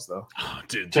tax laws though. Oh,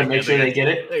 dude, to make sure they get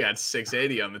it. They got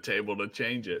 $680 on the table to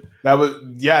change it.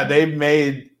 They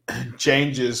made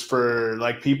changes for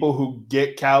people who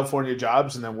get California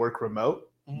jobs and then work remote.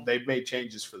 Mm-hmm. They've made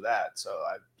changes for that. So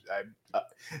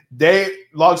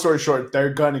long story short,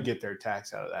 they're going to get their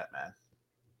tax out of that, man.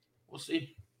 We'll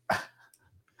see.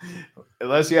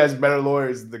 Unless he has better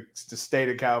lawyers than the state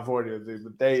of California,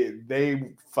 but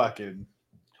they fucking.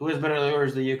 Who has better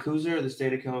lawyers, the Yakuza or the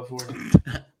state of California?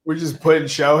 We're just putting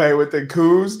Shohei with the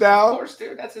coups now. Of course,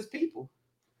 dude, that's his people.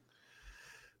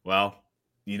 Well,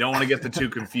 you don't want to get the two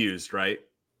confused, right?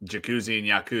 Jacuzzi and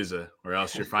Yakuza, or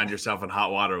else you find yourself in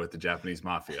hot water with the Japanese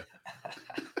mafia.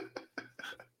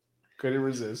 Couldn't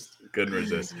resist.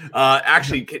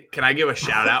 Actually, can I give a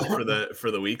shout out for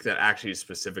the week that actually is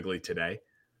specifically today?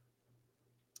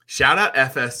 Shout out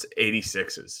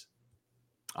FS86s.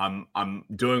 I'm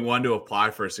doing one to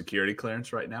apply for a security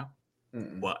clearance right now.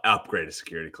 Well, upgrade a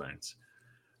security clearance.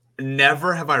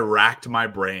 Never have I racked my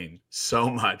brain so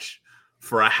much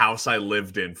for a house I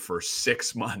lived in for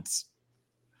 6 months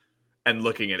and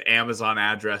looking at Amazon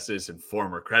addresses and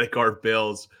former credit card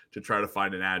bills to try to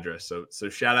find an address. So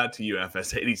shout out to you,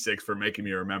 FS86, for making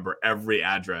me remember every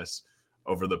address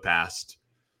over the past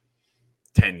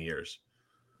 10 years.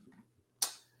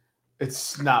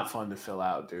 It's not fun to fill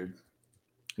out, dude.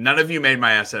 None of you made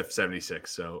my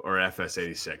SF76 or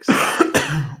FS86.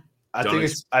 I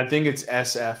think it's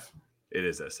SF. It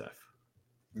is SF.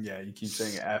 Yeah, you keep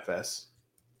saying FS.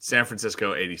 San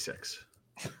Francisco 86.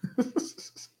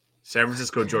 San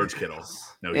Francisco George Kittle.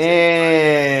 No.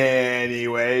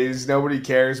 Anyways, nobody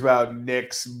cares about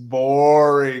Nick's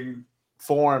boring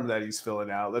form that he's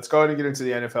filling out. Let's go ahead and get into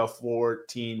the NFL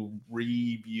 14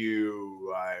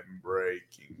 review. I'm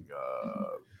breaking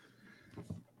up.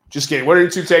 Just kidding. What are your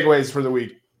two takeaways for the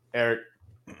week, Eric?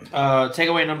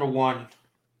 Takeaway number one,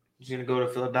 he's going to go to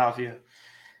Philadelphia,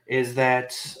 is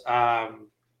that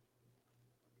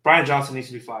Brian Johnson needs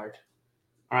to be fired.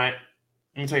 All right?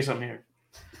 Let me tell you something here.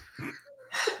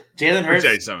 Jalen Hurts.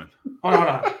 Tell you something. Hold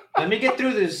on. Let me get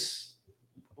through this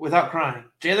without crying.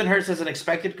 Jalen Hurts has an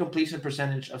expected completion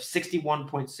percentage of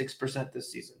 61.6%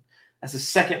 this season. That's the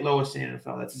second lowest in the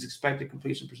NFL. That's his expected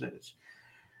completion percentage.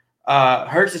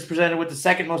 Hurts is presented with the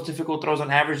second most difficult throws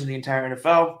on average in the entire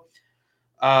NFL.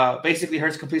 Basically,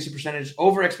 Hurts' completion percentage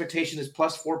over expectation is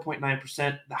plus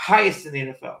 4.9%, the highest in the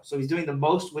NFL. So he's doing the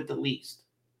most with the least.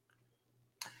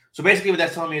 So basically what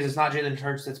that's telling me is it's not Jalen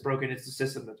Hurts that's broken, it's the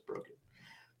system that's broken.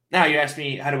 Now you ask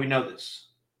me, how do we know this?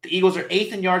 The Eagles are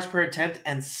 8th in yards per attempt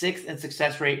and 6th in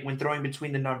success rate when throwing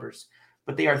between the numbers.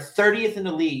 But they are 30th in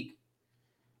the league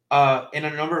in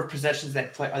a number of possessions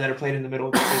that are played in the middle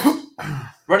of the field.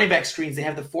 Running back screens, they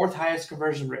have the 4th highest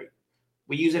conversion rate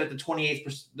We use it at the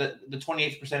 28th the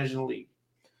 28th percentage in the league.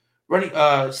 Running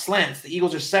slants, the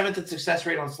Eagles are 7th in success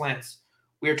rate on slants.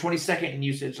 We are 22nd in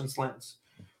usage on slants.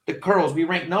 The curls, we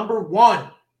rank number 1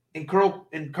 in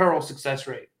curl success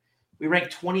rate. We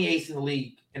rank 28th in the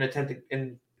league in attempted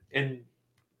in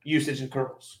usage in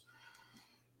curls.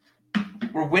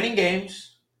 We're winning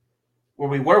games, where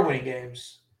we were winning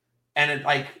games, and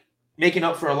making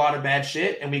up for a lot of bad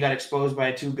shit, and we got exposed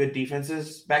by 2 good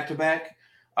defenses back to back.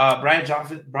 Brian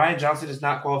Johnson is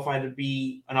not qualified to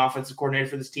be an offensive coordinator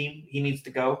for this team. He needs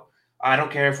to go. I don't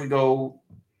care if we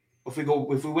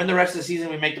win the rest of the season,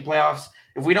 we make the playoffs.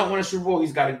 If we don't win a Super Bowl,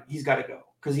 he's got to go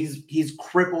because he's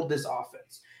crippled this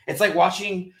offense. It's like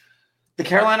watching the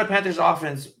Carolina Panthers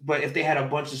offense, but if they had a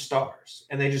bunch of stars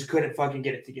and they just couldn't fucking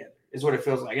get it together, is what it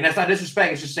feels like. And that's not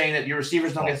disrespect. It's just saying that your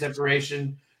receivers don't get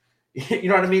separation. You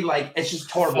know what I mean? Like, it's just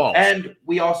horrible. False. And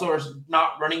we also are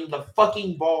not running the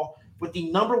fucking ball with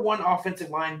the number 1 offensive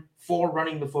line for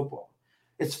running the football.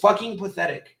 It's fucking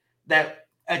pathetic that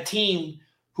a team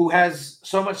who has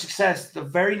so much success, the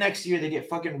very next year they get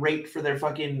fucking raped for their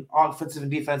fucking offensive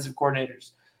and defensive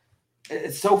coordinators.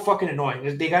 It's so fucking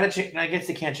annoying. They got to change. And I guess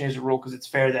they can't change the rule because it's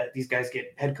fair that these guys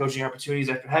get head coaching opportunities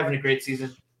after having a great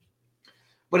season.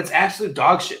 But it's absolute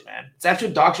dog shit, man. It's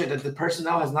absolute dog shit that the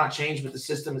personnel has not changed, but the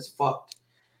system is fucked.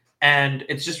 And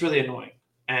it's just really annoying.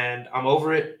 And I'm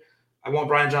over it. I want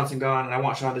Brian Johnson gone, and I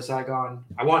want Sean Desai gone.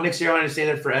 I want Nick Sirianni to stay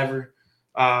there forever.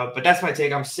 But that's my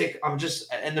take. I'm sick. I'm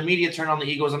just – and the media turned on the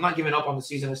Eagles. I'm not giving up on the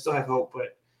season. I still have hope,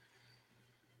 but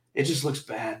it just looks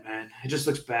bad, man. It just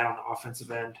looks bad on the offensive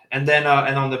end. And then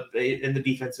and in the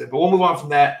defensive. But we'll move on from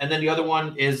that. And then the other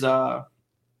one is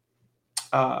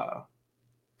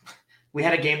we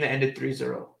had a game that ended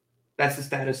 3-0. That's the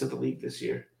status of the league this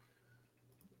year.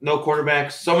 No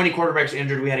quarterbacks. So many quarterbacks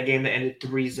injured. We had a game that ended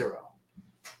 3-0.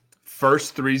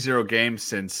 First 3-0 game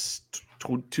since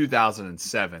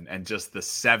 2007 and just the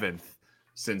 7th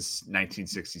since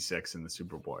 1966 in the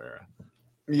Super Bowl era.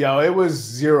 Yo, it was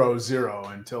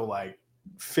 0-0 until like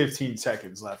 15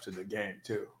 seconds left in the game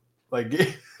too. Like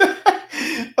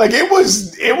it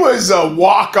was a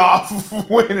walk-off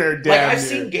winner. Like I've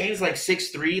seen games like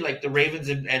 6-3, like the Ravens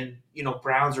and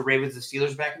Browns or Ravens and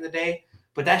Steelers back in the day,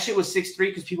 but that shit was 6-3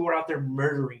 because people were out there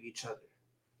murdering each other.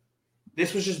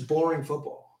 This was just boring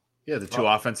football. Yeah, the two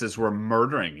offenses were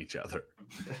murdering each other.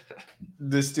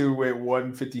 This dude went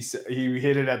 157. He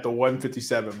hit it at the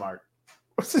 157 mark.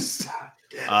 What's this?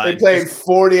 They played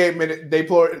 48 minutes. They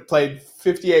played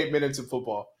 58 minutes of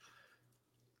football.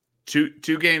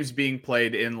 Two games being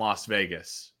played in Las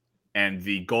Vegas, and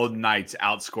the Golden Knights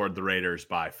outscored the Raiders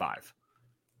by 5.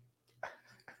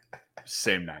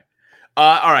 Same night.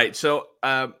 All right, so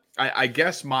I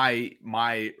guess my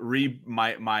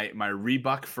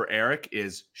rebuck for Eric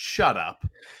is shut up.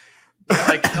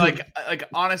 Like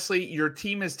honestly, your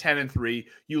team is 10-3.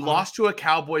 You lost to a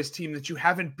Cowboys team that you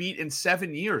haven't beat in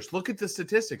 7 years. Look at the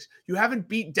statistics. You haven't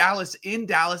beat Dallas in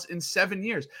 7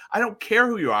 years. I don't care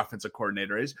who your offensive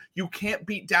coordinator is. You can't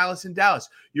beat Dallas in Dallas.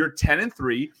 You're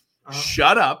 10-3.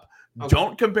 Shut up. Okay.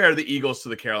 Don't compare the Eagles to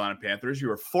the Carolina Panthers. You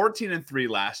were 14-3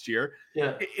 last year.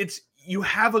 Yeah. You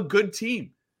have a good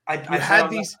team. I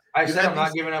said I'm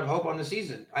not giving up hope on the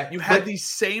season. You had these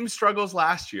same struggles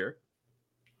last year.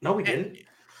 No, we didn't.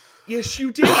 Yes,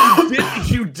 you did.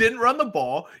 You didn't run the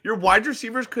ball. Your wide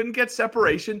receivers couldn't get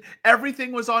separation.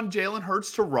 Everything was on Jalen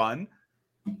Hurts to run.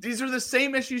 These are the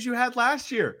same issues you had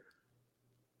last year.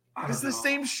 It's the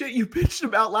same shit you bitched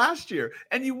about last year.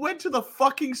 And you went to the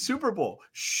fucking Super Bowl.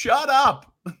 Shut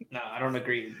up. No, I don't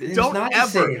agree.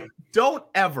 Don't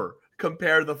ever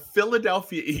compare the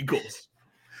Philadelphia Eagles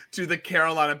to the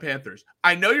Carolina Panthers.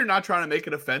 I know you're not trying to make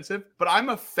it offensive, but I'm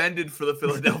offended for the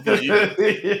Philadelphia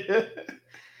Eagles.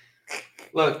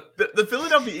 Look, the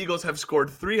Philadelphia Eagles have scored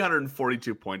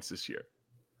 342 points this year.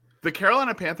 The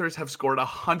Carolina Panthers have scored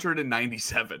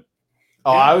 197.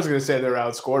 Oh, I was going to say they're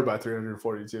outscored by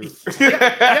 342.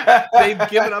 Yeah. They've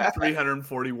given up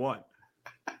 341.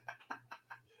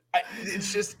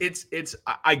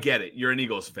 I get it. You're an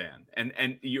Eagles fan,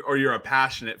 and you're a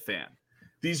passionate fan.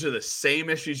 These are the same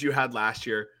issues you had last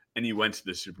year, and you went to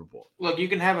the Super Bowl. Look, you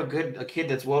can have a kid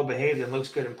that's well behaved and looks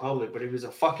good in public, but he was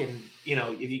a fucking,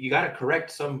 you got to correct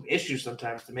some issues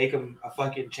sometimes to make him a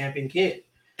fucking champion kid.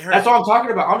 Eric, that's all I'm talking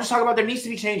about. I'm just talking about there needs to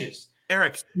be changes.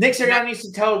 Eric, Nick Sirianni needs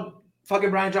to tell fucking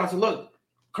Brian Johnson, look,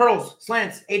 curls,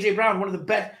 slants, AJ Brown, one of the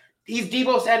best. He's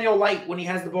Deebo Samuel light when he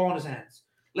has the ball in his hands.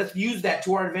 Let's use that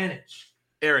to our advantage.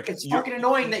 Eric, it's fucking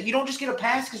annoying that you don't just get a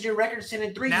pass because your record's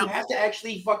 10-3. You have to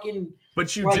actually fucking.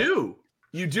 But you do.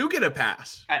 You do get a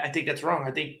pass. I think that's wrong.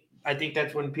 I think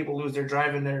that's when people lose their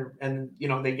drive and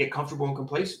they get comfortable and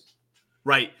complacent.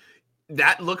 Right.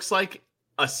 that looks like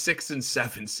a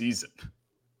 6-7 season.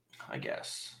 I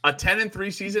guess. A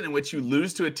 10-3 season in which you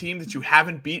lose to a team that you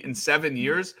haven't beat in 7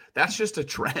 years, that's just a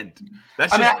trend.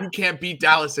 That's you can't beat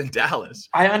Dallas in Dallas.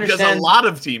 I understand. Because a lot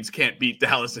of teams can't beat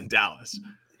Dallas in Dallas.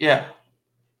 Yeah.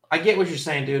 I get what you're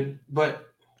saying, dude. But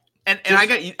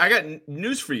I got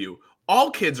news for you. All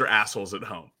kids are assholes at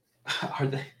home. Are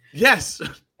they? Yes. All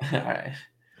right.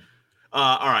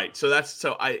 All right. So that's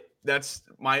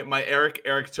my Eric.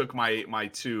 Eric took my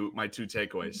two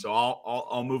takeaways. So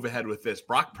I'll move ahead with this.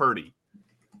 Brock Purdy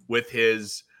with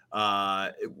his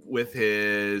whereas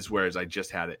I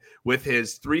just had it with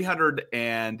his 300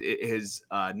 and his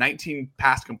 19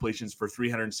 pass completions for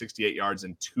 368 yards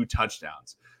and 2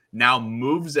 touchdowns now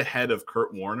moves ahead of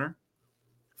Kurt Warner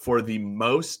for the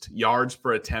most yards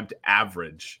per attempt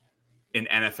average in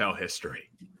NFL history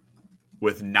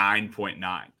with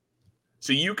 9.9.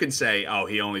 So you can say, oh,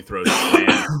 he only throws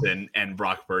slants and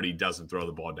Brock Purdy doesn't throw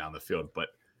the ball down the field, but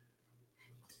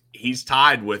he's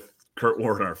tied with Kurt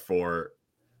Warner for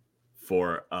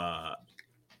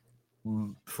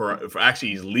actually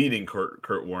he's leading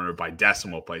Kurt Warner by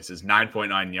decimal places,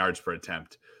 9.9 yards per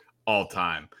attempt all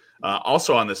time.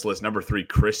 Also on this list, number 3,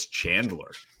 Chris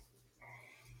Chandler.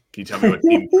 Can you tell me what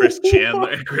team Chris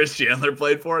Chandler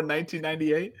played for in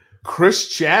 1998? Chris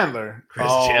Chandler.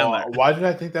 Chandler. Why did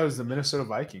I think that was the Minnesota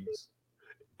Vikings?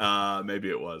 Maybe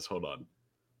it was. Hold on.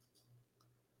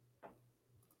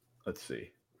 Let's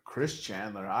see. Chris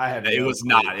Chandler. It was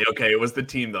not. Okay, it was the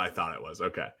team that I thought it was.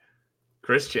 Okay.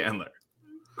 Chris Chandler.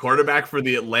 Quarterback for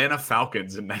the Atlanta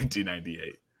Falcons in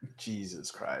 1998.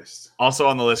 Jesus Christ. Also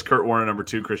on the list, Kurt Warner, number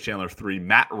 2, Chris Chandler, 3,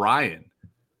 Matt Ryan,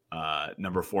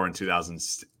 number 4 in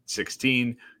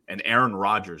 2016, and Aaron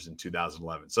Rodgers in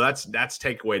 2011. So that's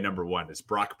takeaway number 1 is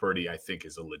Brock Purdy, I think,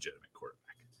 is a legitimate quarterback.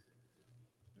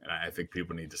 And I think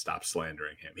people need to stop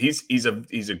slandering him. He's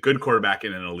a good quarterback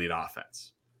in an elite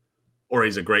offense. Or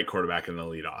he's a great quarterback in an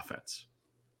elite offense.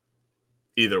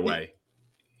 Either way,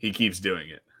 he keeps doing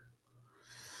it.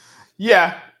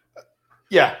 Yeah.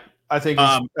 I think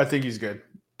he's good.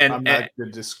 And I'm not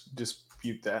going to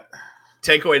dispute that.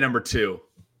 Takeaway number 2.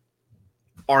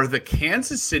 Are the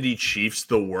Kansas City Chiefs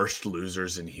the worst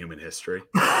losers in human history?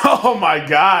 Oh my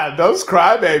God. Those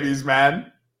crybabies,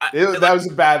 man. That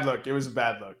was a bad look. It was a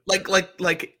bad look. Like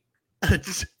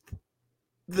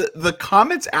the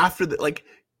comments after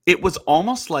it was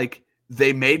almost like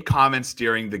they made comments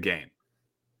during the game,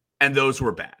 and those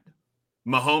were bad.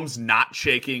 Mahomes not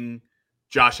shaking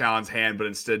Josh Allen's hand, but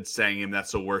instead saying him,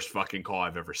 that's the worst fucking call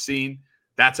I've ever seen.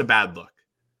 That's a bad look.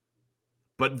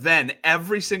 But then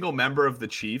every single member of the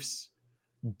Chiefs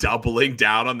doubling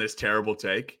down on this terrible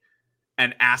take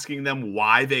and asking them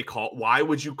why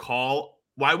would you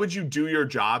do your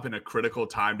job in a critical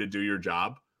time to do your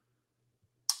job?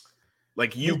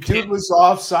 Like you dude was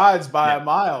offsides by a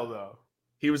mile, though.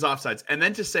 He was offsides. And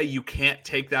then to say you can't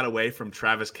take that away from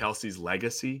Travis Kelce's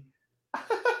legacy.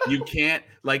 You can't,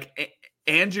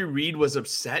 Andrew Reid was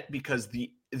upset because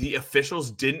the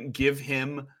officials didn't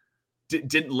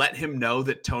let him know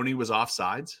that Tony was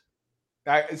offsides.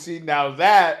 I see now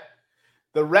that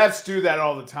the refs do that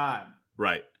all the time.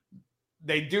 Right.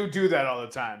 They do that all the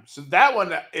time. So that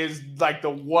one is like the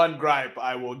one gripe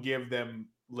I will give them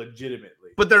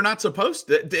legitimately. But they're not supposed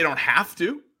to. They don't have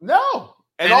to. No.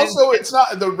 And also it's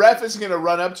not, the ref isn't going to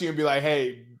run up to you and be like,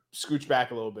 hey, scooch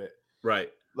back a little bit. Right.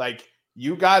 Like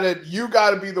you gotta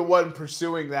be the one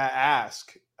pursuing that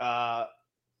ask. The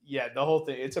whole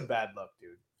thing, it's a bad look,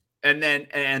 dude. And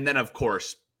then of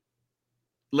course,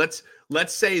 let's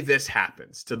say this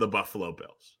happens to the Buffalo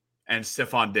Bills and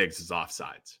Stephon Diggs is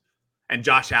offsides and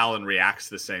Josh Allen reacts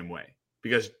the same way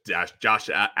because Josh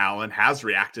Allen has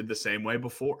reacted the same way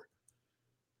before.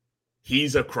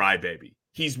 He's a crybaby.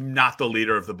 He's not the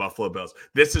leader of the Buffalo Bills.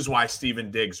 This is why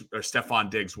Stephon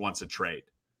Diggs wants a trade.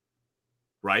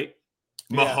 Right?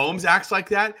 Yeah. Mahomes acts like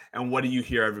that. And what do you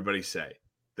hear everybody say?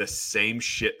 The same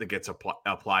shit that gets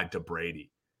applied to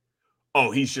Brady.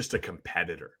 Oh, he's just a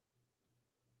competitor.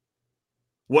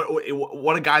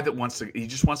 What a guy that he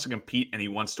just wants to compete and he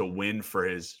wants to win for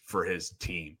his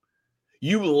team.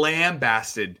 You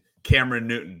lambasted Cameron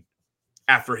Newton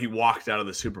after he walked out of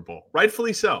the Super Bowl.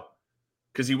 Rightfully so.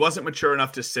 Because he wasn't mature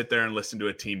enough to sit there and listen to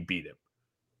a team beat him.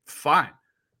 Fine.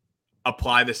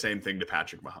 Apply the same thing to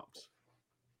Patrick Mahomes.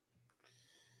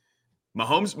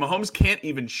 Mahomes can't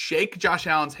even shake Josh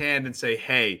Allen's hand and say,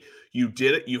 hey, you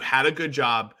did it. You had a good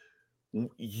job.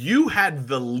 You had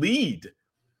the lead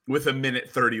with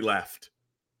 1:30 left.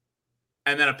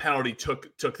 And then a penalty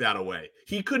took that away.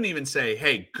 He couldn't even say,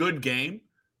 hey, good game.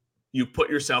 You put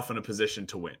yourself in a position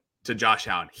to win to Josh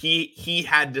Allen. He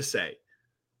had to say,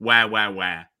 wah, wah,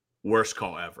 wah. Worst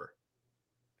call ever.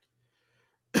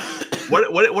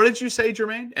 What did you say,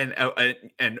 Jermaine?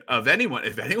 And of anyone,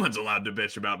 if anyone's allowed to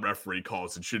bitch about referee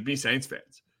calls, it should be Saints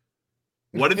fans.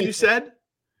 What have you said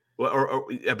or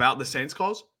about the Saints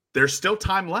calls? There's still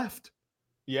time left.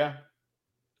 Yeah.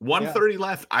 1:30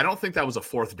 left. I don't think that was a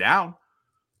fourth down.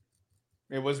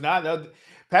 It was not. No,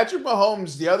 Patrick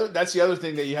Mahomes, that's the other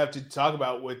thing that you have to talk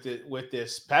about with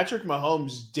this. Patrick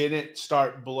Mahomes didn't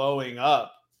start blowing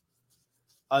up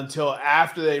until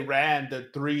after they ran the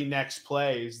 3 next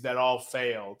plays that all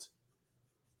failed.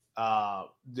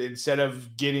 Instead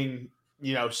of getting,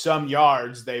 some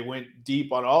yards, they went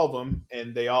deep on all of them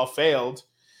and they all failed.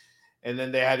 And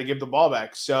then they had to give the ball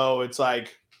back. So it's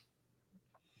like,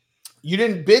 you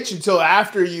didn't bitch until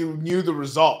after you knew the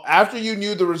result. After you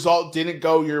knew the result didn't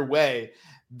go your way,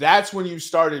 that's when you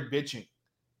started bitching.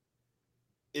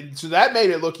 And so that made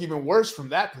it look even worse from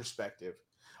that perspective.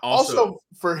 Also,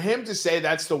 for him to say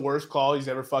that's the worst call he's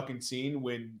ever fucking seen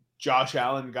when Josh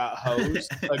Allen got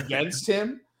hosed against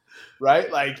him,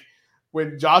 right? Like,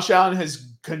 when Josh Allen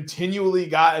has continually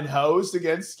gotten hosed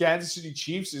against Kansas City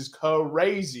Chiefs is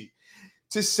crazy.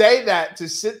 To say that, to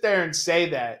sit there and say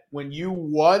that when you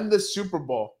won the Super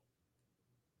Bowl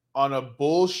on a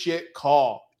bullshit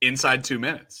call. Inside 2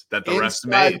 minutes that the refs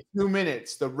made. 2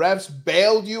 minutes. The refs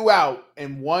bailed you out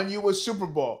and won you a Super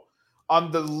Bowl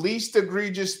on the least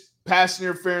egregious pass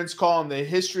interference call in the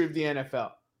history of the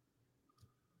NFL.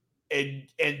 And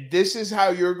this is how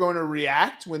you're going to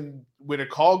react when a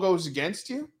call goes against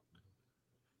you?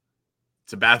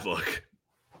 It's a bad look.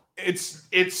 It's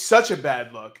such a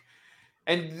bad look.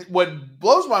 And what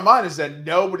blows my mind is that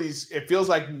it feels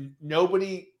like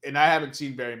nobody, and I haven't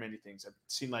seen very many things. I've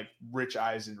seen like Rich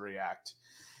Eisen react.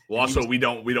 Well, also we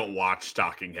don't watch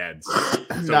Talking Heads.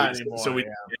 Not anymore. So we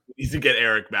need to get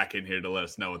Eric back in here to let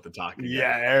us know what the Talking Heads.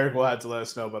 Yeah, Eric will have to let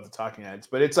us know about the Talking Heads.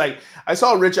 But it's like, I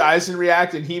saw Rich Eisen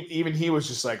react, and he was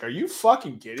just like, "Are you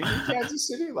fucking kidding me, Kansas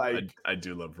City?" Like, I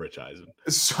do love Rich Eisen.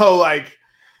 So like,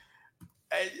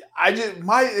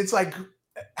 it's like,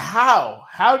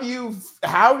 how do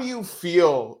you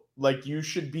feel like you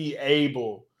should be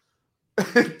able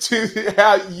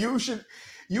to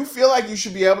you feel like you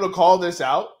should be able to call this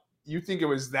out? You think it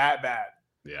was that bad?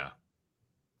 Yeah.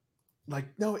 Like,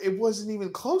 no, it wasn't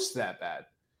even close to that bad.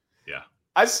 Yeah.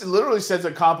 I literally sent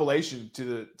a compilation to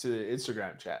the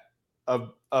Instagram chat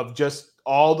of just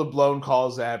all the blown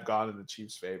calls that have gone in the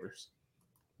Chiefs' favors.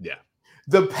 Yeah.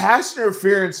 The pass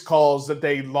interference calls that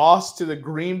they lost to the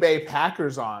Green Bay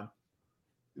Packers on,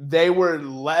 they were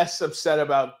less upset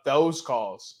about those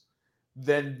calls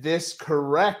than this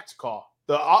correct call.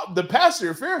 The pass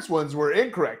interference ones were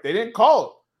incorrect. They didn't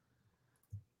call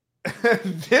it.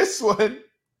 This one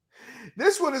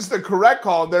is the correct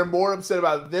call. They're more upset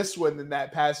about this one than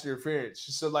that pass interference.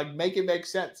 So, like, make it make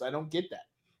sense. I don't get that.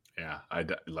 Yeah, I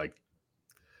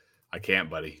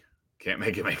can't, buddy. Can't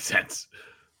make it make sense.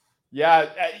 Yeah,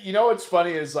 what's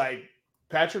funny is, like,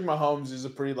 Patrick Mahomes is a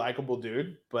pretty likable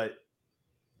dude, but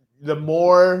the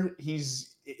more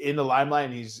he's in the limelight,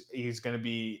 and he's going to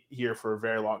be here for a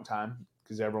very long time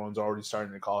because everyone's already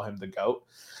starting to call him the GOAT.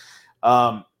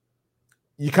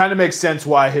 You kind of make sense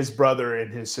why his brother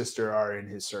and his sister are in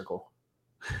his circle.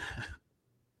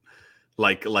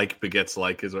 like begets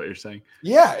like is what you're saying?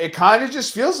 Yeah, it kind of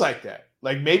just feels like that.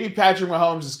 Like, maybe Patrick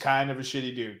Mahomes is kind of a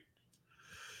shitty dude.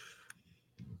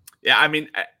 Yeah, I mean,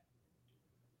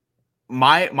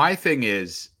 my thing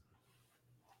is,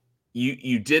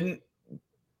 you didn't.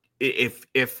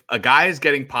 If a guy is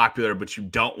getting popular, but you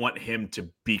don't want him to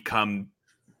become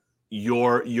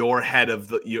your head of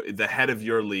the head of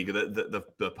your league,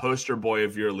 the poster boy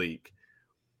of your league,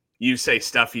 you say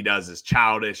stuff he does is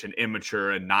childish and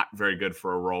immature and not very good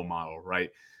for a role model, right?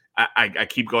 I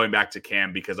keep going back to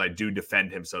Cam because I do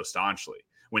defend him so staunchly.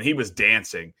 When he was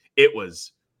dancing, it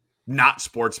was not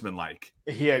sportsmanlike.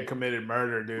 He had committed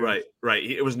murder, dude. Right.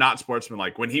 It was not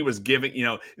sportsmanlike. When he was giving,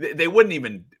 they wouldn't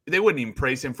even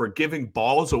praise him for giving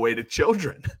balls away to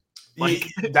children. Like,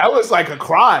 that was like a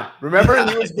crime. Remember,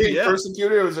 he was being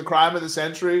persecuted. It was a crime of the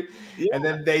century. Yeah. And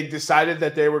then they decided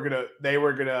that they were gonna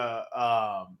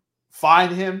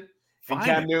fine him. And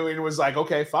Cam Newton was like,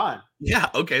 "Okay, fine. Yeah,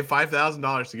 okay,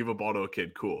 $5,000 to give a ball to a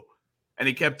kid, cool." And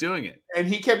he kept doing it. And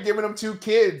he kept giving them 2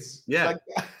 kids. Yeah.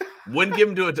 Wouldn't give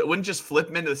him wouldn't just flip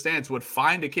him into the stands, would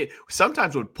find a kid.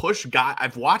 Sometimes would push guy.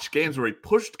 I've watched games where he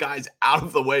pushed guys out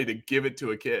of the way to give it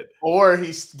to a kid. Or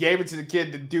he gave it to the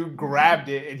kid, the dude grabbed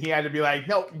it, and he had to be like,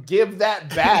 "No, give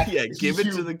that back." Yeah, give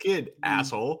it to the kid,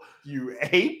 asshole. You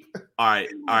ape. All right.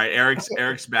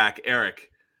 Eric's back. Eric,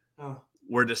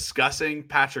 we're discussing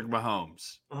Patrick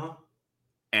Mahomes. Uh-huh.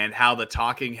 and how the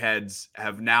talking heads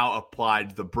have now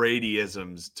applied the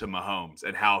Bradyisms to Mahomes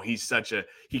and how he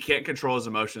can't control his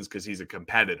emotions because he's a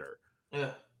competitor.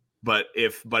 Yeah. But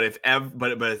if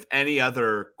any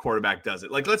other quarterback does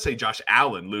it, like let's say Josh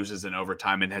Allen loses in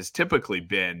overtime and has typically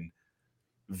been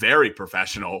very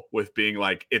professional with being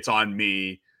like, it's on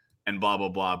me and blah, blah,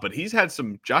 blah. But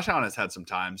Josh Allen has had some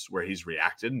times where he's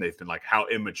reacted and they've been like, how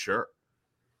immature.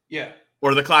 Yeah.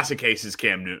 Or the classic case is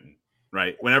Cam Newton,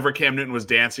 right? Whenever Cam Newton was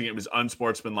dancing, it was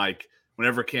unsportsmanlike.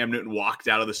 Whenever Cam Newton walked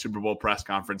out of the Super Bowl press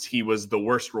conference, he was the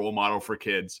worst role model for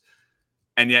kids.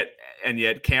 And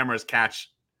yet cameras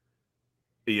catch,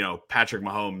 Patrick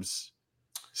Mahomes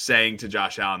saying to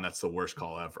Josh Allen, that's the worst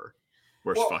call ever.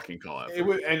 Fucking call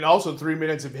ever. And also 3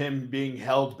 minutes of him being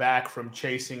held back from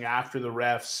chasing after the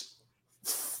refs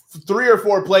 3 or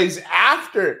 4 plays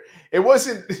after. It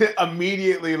wasn't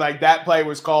immediately like that play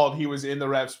was called. He was in the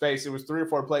ref space. It was 3 or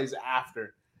 4 plays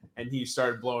after, and he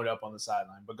started blowing up on the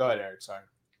sideline. But go ahead, Eric. Sorry.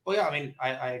 Well, yeah, I mean,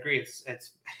 I agree.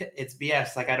 It's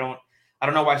BS. Like I don't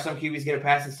know why some QBs get a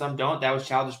pass and some don't. That was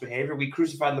childish behavior. We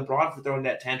crucified LeBron for throwing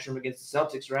that tantrum against the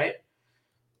Celtics, right?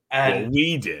 And well,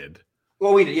 we did.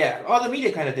 Well, we did, yeah. Oh, the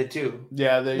media kind of did too.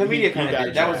 Yeah, the media kind of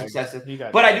did. That was excessive.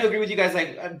 But I do agree with you guys.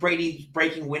 Like Brady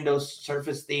breaking windows,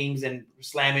 surface things, and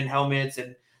slamming helmets,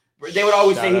 and they would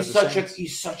always say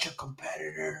he's such a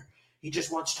competitor. He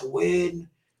just wants to win,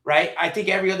 right? I think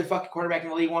every other fucking quarterback in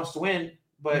the league wants to win,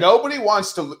 but nobody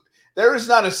wants to. There is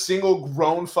not a single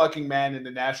grown fucking man in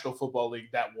the National Football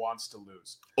League that wants to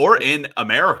lose, or in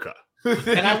America.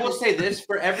 And I will say this,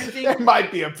 for everything, there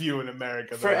might be a few in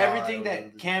America. For everything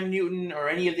that Cam Newton or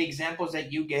any of the examples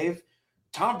that you gave,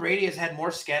 Tom Brady has had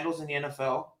more scandals in the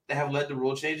NFL that have led to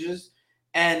rule changes,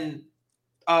 and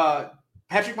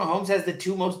Patrick Mahomes has the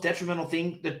 2 most detrimental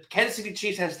things. The Kansas City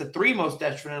Chiefs has the 3 most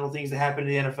detrimental things that happened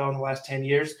in the NFL in the last 10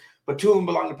 years, but 2 of them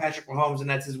belong to Patrick Mahomes, and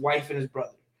that's his wife and his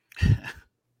brother.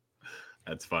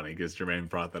 That's funny because Jermaine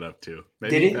brought that up too.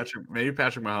 Maybe Patrick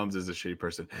Mahomes is a shitty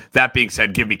person. That being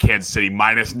said, give me Kansas City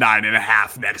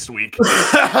 -9.5 next week.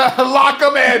 Lock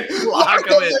them in. Lock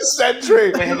them in.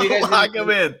 Century. Lock them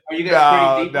in. Are you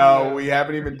guys pretty deep? No, we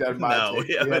haven't even done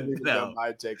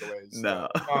my takeaways. No.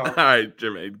 All right,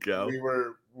 Jermaine, go.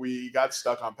 We got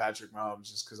stuck on Patrick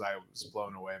Mahomes just because I was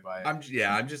blown away by it.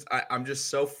 I'm just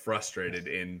so frustrated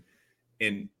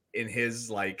in his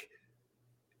like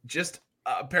just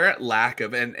apparent lack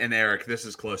of and Eric, this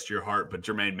is close to your heart, but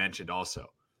Jermaine mentioned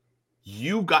also.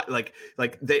 You got Patrick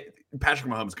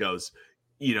Mahomes goes,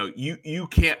 you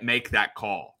can't make that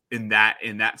call in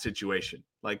that situation.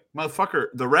 Like, motherfucker,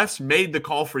 the refs made the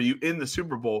call for you in the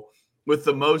Super Bowl with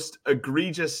the most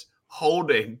egregious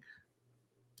holding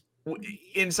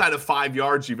inside of 5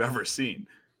 yards you've ever seen.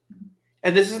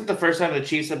 And this isn't the first time the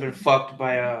Chiefs have been fucked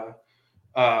by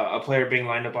a player being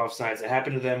lined up offsides. It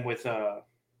happened to them with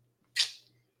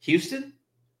Houston.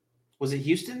 Was it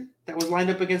Houston that was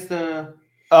lined up against the?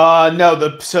 No.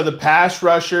 The pass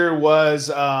rusher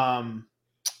was. Oh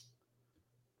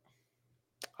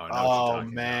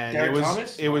man, Derek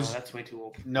Thomas? It was. That's way too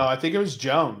old. No, I think it was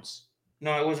Jones.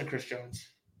 No, it wasn't Chris Jones.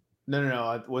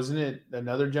 No. Wasn't it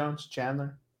another Jones?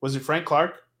 Chandler? Was it Frank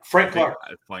Clark? Frank Clark.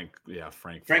 Frank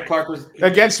Clark was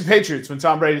against the Patriots when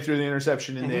Tom Brady threw the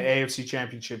interception in the AFC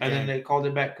Championship game. And then they called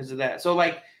it back because of that. So,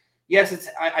 yes,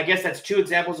 I guess that's 2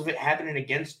 examples of it happening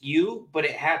against you, but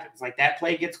it happens. Like, that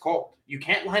play gets called. You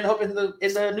can't line up in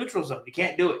the neutral zone. You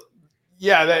can't do it.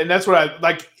 Yeah, and that's what I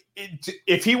like.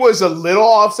 If he was a little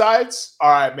offsides,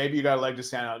 all right, maybe you got a leg to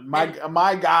stand out.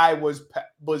 My guy was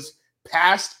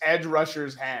past edge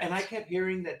rusher's hands. And I kept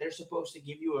hearing that they're supposed to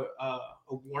give you a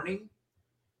warning.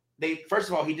 First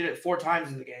of all, he did it 4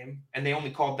 times in the game, and they only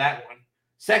called that one.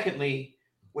 Secondly,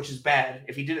 which is bad,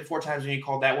 if he did it 4 times and you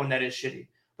called that one, that is shitty.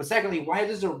 But secondly, why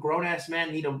does a grown-ass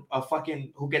man need a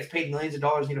fucking, who gets paid millions of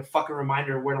dollars, need a fucking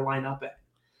reminder of where to line up at?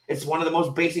 It's one of the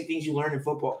most basic things you learn in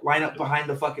football. Line up behind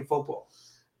the fucking football.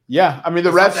 Yeah, I mean,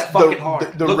 the refs,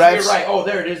 the refs, right. Oh,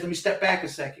 there it is. Let me step back a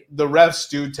second. The refs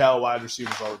do tell wide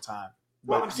receivers all the time.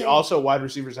 But also, wide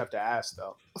receivers have to ask,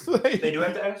 though. They do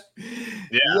have to ask?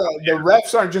 Yeah. The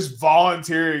refs aren't just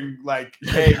volunteering, like,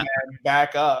 hey, man,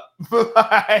 back up.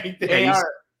 They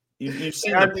are. You've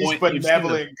seen the point.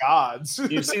 Benevolent gods.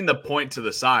 You've seen the point to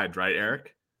the side, right,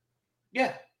 Eric?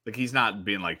 Yeah. Like, he's not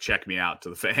being like, check me out to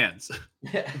the fans.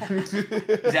 He's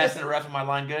asking the ref, am I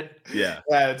line good? Yeah.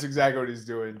 Yeah, that's exactly what he's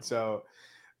doing. So,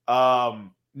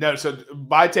 no, so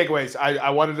my takeaways, I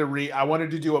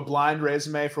wanted to do a blind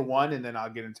resume for one, and then I'll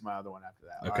get into my other one after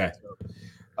that. Okay. Right,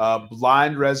 so,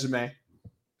 blind resume.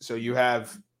 So you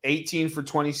have 18 for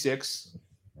 26,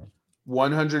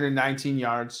 119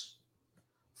 yards,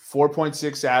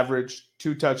 4.6 average,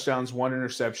 2 touchdowns, 1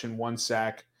 interception, 1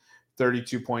 sack,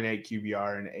 32.8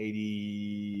 QBR, and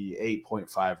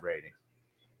 88.5 rating.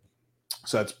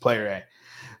 So that's player A.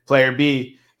 Player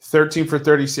B, 13 for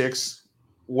 36,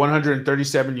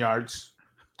 137 yards,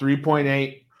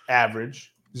 3.8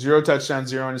 average, 0 touchdowns,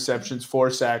 0 interceptions, 4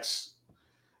 sacks,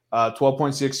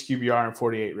 12.6 QBR, and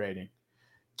 48 rating.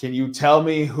 Can you tell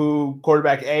me who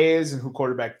quarterback A is and who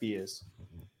quarterback B is?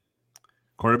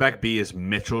 Quarterback B is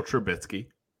Mitchell Trubisky.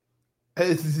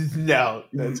 No,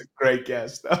 that's a great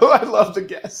guess, though. I love the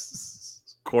guess.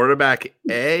 Quarterback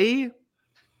A,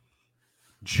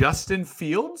 Justin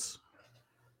Fields?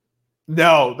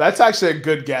 No, that's actually a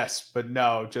good guess, but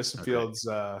no, Justin Fields.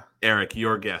 Eric,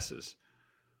 your guesses.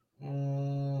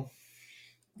 Man,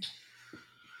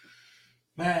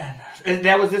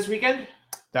 that was this weekend?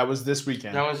 That was this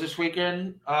weekend.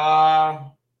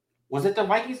 Was it the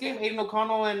Vikings game? Aiden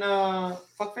O'Connell and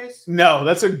Fuckface? No,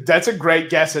 that's a great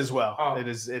guess as well. Oh.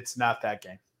 It's not that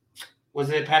game. Was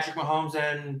it Patrick Mahomes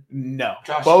and No?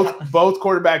 Josh Both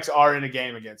quarterbacks are in a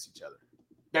game against each other.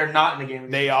 They're not in the game.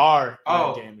 They are in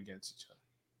a game against each other.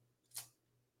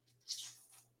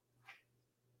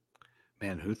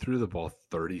 Man, who threw the ball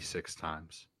 36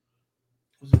 times?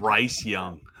 Bryce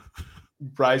Young.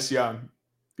 Bryce Young.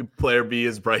 Player B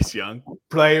is Bryce Young.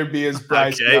 Player B is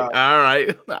Bryce Young. All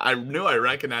right. I knew I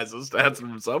recognized those stats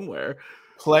from somewhere.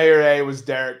 Player A was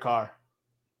Derek Carr.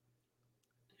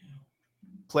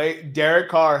 Derek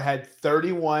Carr had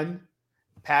 31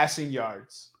 passing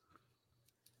yards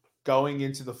going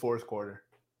into the fourth quarter.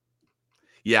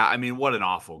 Yeah, I mean, what an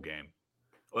awful game.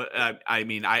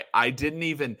 I didn't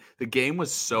even – the game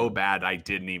was so bad I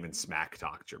didn't even smack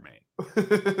talk Jermaine.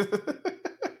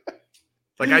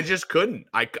 Like, I just couldn't.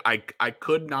 I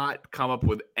could not come up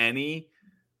with any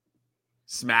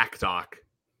smack talk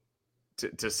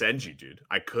to send you, dude.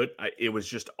 It was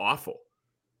just awful.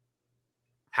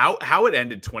 How it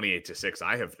ended 28-6,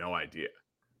 I have no idea.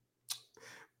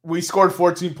 We scored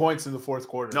 14 points in the fourth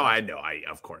quarter. No, I know.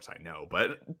 Of course I know,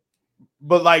 but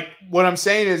like what I'm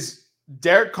saying is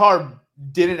Derek Carr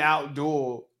didn't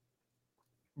outduel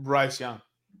Bryce Young.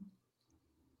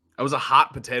 It was a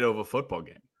hot potato of a football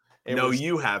game.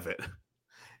 You have it.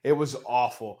 It was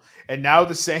awful. And now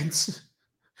the Saints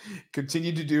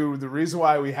continue to do the reason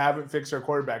why we haven't fixed our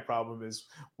quarterback problem is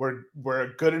we're a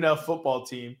good enough football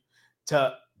team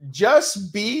to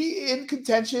just be in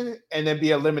contention and then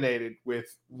be eliminated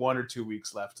with 1 or 2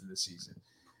 weeks left in the season.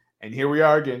 And here we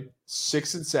are again,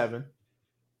 6-7,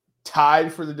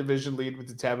 tied for the division lead with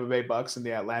the Tampa Bay Bucks and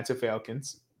the Atlanta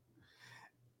Falcons.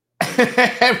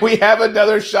 And we have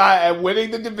another shot at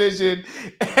winning the division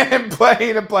and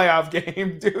playing a playoff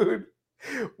game, dude.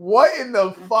 What in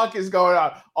the fuck is going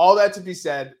on? All that to be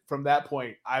said, from that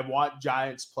point, I want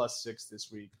Giants +6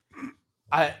 this week.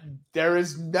 There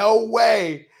is no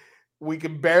way we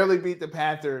can barely beat the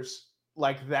Panthers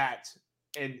like that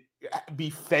and be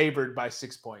favored by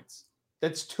 6 points.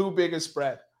 That's too big a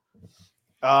spread.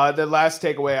 The last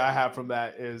takeaway I have from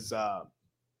that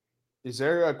is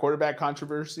there a quarterback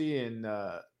controversy in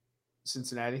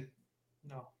Cincinnati?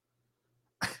 No.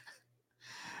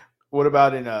 What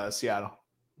about in Seattle?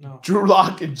 No. Drew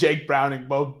Lock and Jake Browning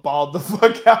both balled the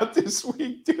fuck out this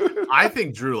week, dude. I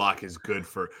think Drew Lock is good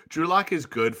for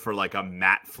like a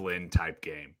Matt Flynn type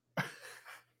game.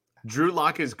 Drew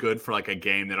Lock is good for like a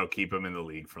game that'll keep him in the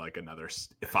league for like another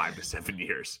 5 to 7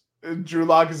 years. Drew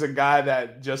Lock is a guy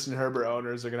that Justin Herbert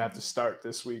owners are going to have to start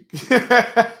this week.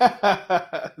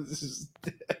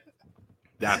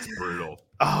 That's brutal.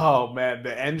 Oh, man.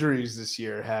 The injuries this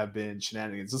year have been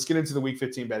shenanigans. Let's get into the Week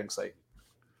 15 betting slate.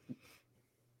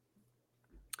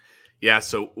 Yeah,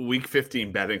 so Week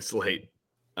 15 betting slate.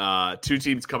 2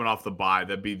 teams coming off the bye.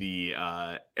 That'd be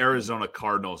the Arizona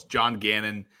Cardinals. John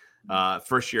Gannon,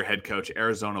 first-year head coach.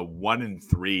 Arizona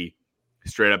 1-3.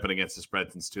 Straight up and against the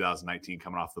spread since 2019,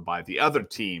 coming off the bye. The other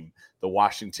team, the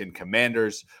Washington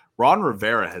Commanders. Ron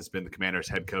Rivera has been the Commanders'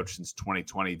 head coach since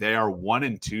 2020. They are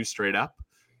 1-2 straight up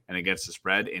and against the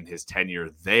spread in his tenure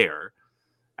there.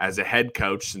 As a head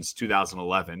coach since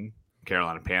 2011,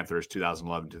 Carolina Panthers,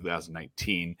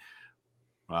 2011-2019.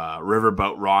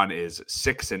 Riverboat Ron is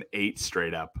 6-8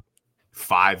 straight up,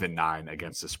 5-9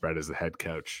 against the spread as the head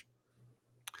coach.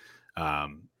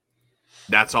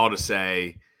 That's all to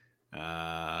say. Who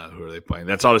are they playing?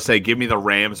 That's all to say. Give me the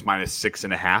Rams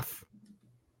 -6.5.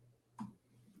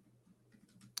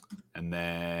 And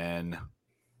then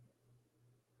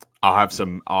I'll have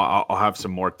some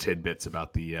more tidbits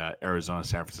about the Arizona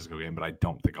San Francisco game, but I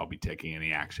don't think I'll be taking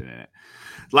any action in it.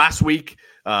 Last week,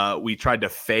 we tried to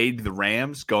fade the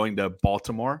Rams going to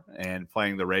Baltimore and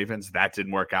playing the Ravens. That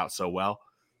didn't work out so well.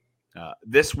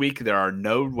 This week, there are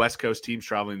no West Coast teams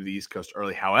traveling to the East Coast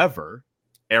early. However,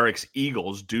 Eric's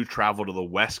Eagles do travel to the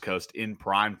West Coast in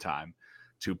prime time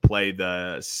to play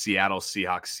the Seattle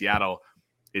Seahawks. Seattle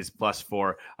is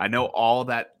 +4. I know all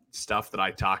that stuff that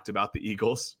I talked about the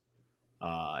Eagles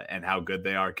and how good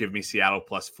they are. Give me Seattle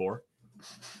 +4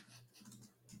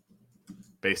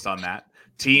 based on that.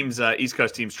 Teams, East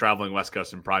Coast teams traveling West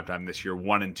Coast in primetime this year,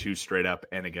 1-2 straight up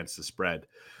and against the spread.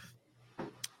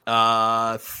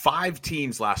 5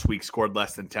 teams last week scored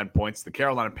less than 10 points. The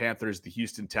Carolina Panthers, the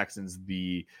Houston Texans,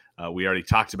 we already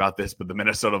talked about this, but the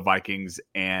Minnesota Vikings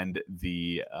and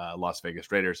the Las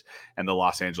Vegas Raiders and the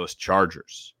Los Angeles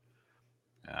Chargers.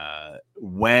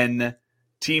 When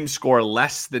teams score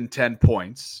less than 10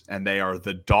 points, and they are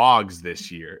the dogs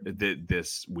this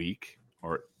week,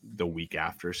 or the week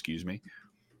after, excuse me,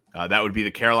 that would be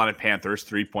the Carolina Panthers,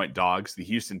 3-point dogs, the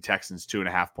Houston Texans,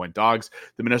 2.5-point dogs,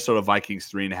 the Minnesota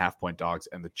Vikings, 3.5-point dogs,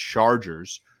 and the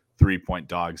Chargers, 3-point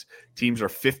dogs. Teams are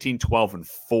 15, 12, and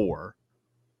 4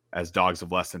 as dogs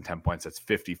of less than 10 points. That's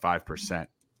 55%.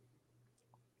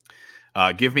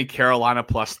 Give me Carolina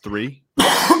 +3.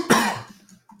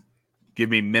 Give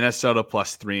me Minnesota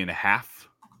 +3.5.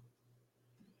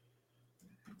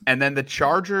 And then the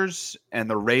Chargers and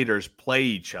the Raiders play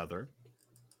each other.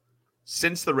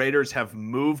 Since the Raiders have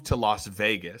moved to Las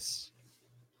Vegas,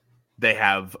 they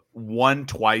have won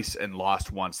twice and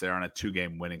lost once. They're on a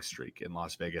 2-game winning streak in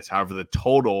Las Vegas. However, the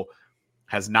total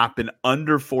has not been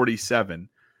under 47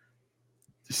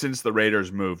 since the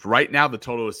Raiders moved. Right now, the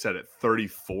total is set at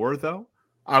 34, though.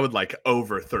 I would like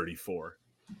over 34.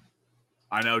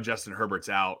 I know Justin Herbert's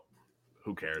out.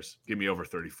 Who cares? Give me over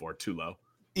 34. Too low.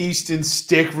 Easton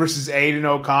Stick versus Aiden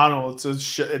O'Connell. It's a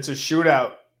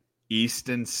shootout.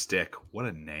 Easton Stick. What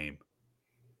a name.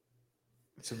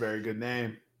 It's a very good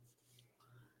name.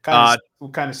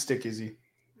 What kind of stick is he?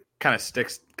 Kind of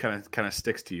sticks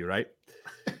to you, right?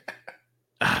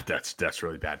 That's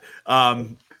really bad.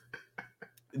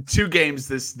 2 games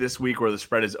this week where the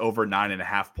spread is over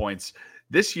 9.5 points.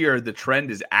 This year, the trend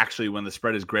is actually when the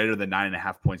spread is greater than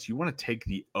 9.5 points, you want to take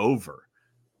the over.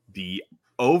 The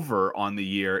over on the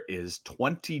year is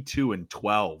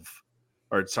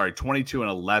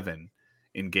 22-11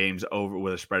 in games over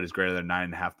where the spread is greater than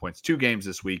 9.5 points. 2 games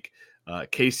this week,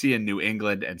 KC and New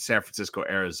England and San Francisco,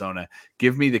 Arizona.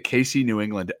 Give me the KC New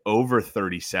England over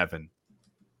 37.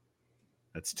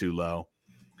 That's too low.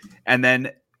 And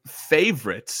then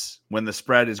favorites when the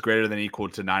spread is greater than equal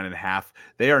to 9.5.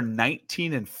 They are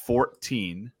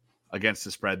 19-14 against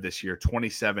the spread this year,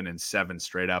 27-7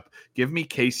 straight up. Give me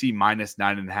KC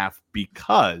 -9.5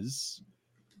 because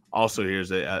also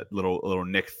here's a little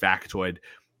Nick factoid.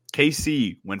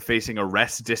 KC, when facing a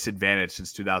rest disadvantage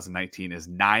since 2019, is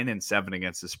 9-7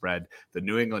 against the spread. The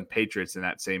New England Patriots in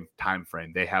that same time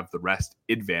frame, they have the rest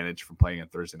advantage from playing on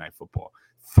Thursday Night Football,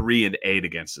 3-8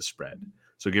 against the spread.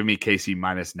 So give me KC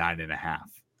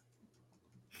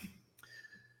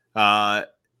 -9.5.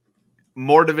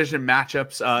 More division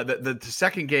matchups. The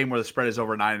second game where the spread is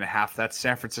over 9.5, that's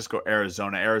San Francisco,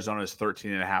 Arizona. Arizona is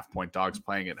 13.5-point dogs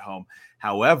playing at home.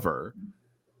 However,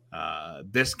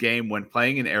 this game, when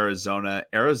playing in Arizona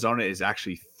is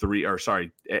actually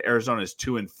Arizona is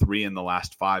 2-3 in the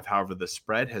last 5. However, the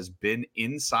spread has been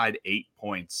inside 8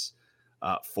 points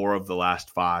 4 of the last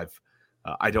 5.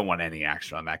 I don't want any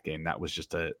action on that game. That was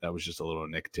just a little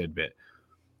Nick tidbit.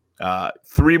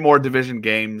 3 more division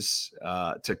games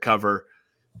to cover.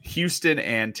 Houston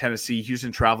and Tennessee.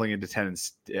 Houston traveling into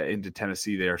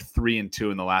Tennessee. They are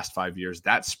 3-2 in the last 5 years.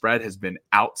 That spread has been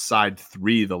outside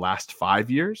 3 the last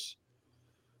 5 years.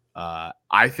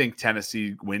 I think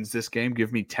Tennessee wins this game.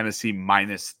 Give me Tennessee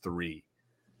 -3.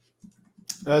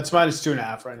 It's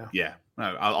 -2.5 right now. Yeah,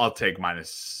 I'll take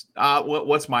minus.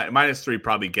 What's my -3?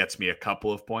 Probably gets me a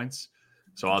couple of points.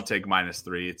 So I'll take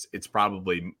 -3. It's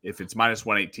probably, if it's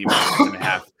 -118,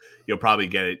 -1.5, you'll probably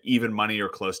get it even money or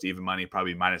close to even money,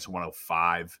 probably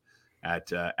 -105 at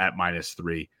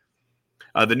 -3.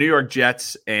 The New York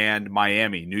Jets and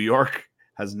Miami. New York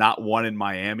has not won in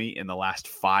Miami in the last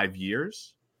 5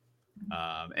 years.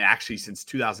 And actually, since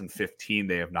 2015,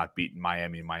 they have not beaten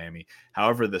Miami.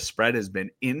 However, the spread has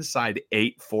been inside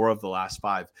 8 4 of the last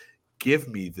 5. Give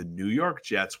me the New York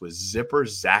Jets with zipper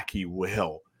Zachy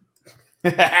Will.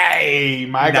 Hey,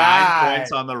 my 9 guy.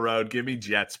 points on the road. Give me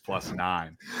Jets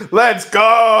 +9. Let's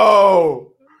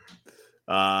go.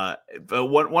 But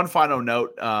one final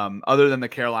note, other than the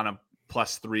Carolina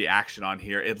 +3 action on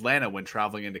here, Atlanta, when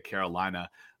traveling into Carolina,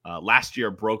 last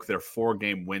year broke their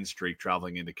 4-game win streak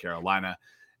traveling into Carolina.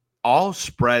 All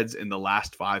spreads in the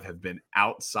last 5 have been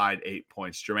outside 8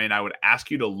 points. Jermaine, I would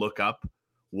ask you to look up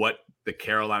what the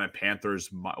Carolina Panthers.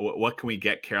 What can we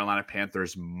get Carolina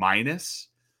Panthers minus?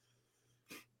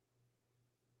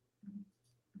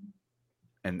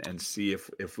 And see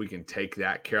if we can take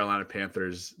that Carolina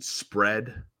Panthers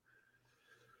spread.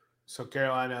 So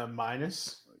Carolina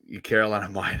minus? Carolina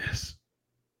minus.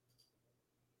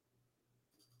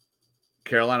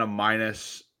 Carolina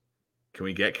minus. Can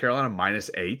we get Carolina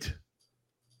 -8?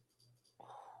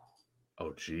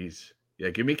 Oh, geez. Yeah,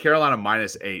 give me Carolina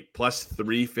 -8 plus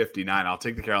 359. I'll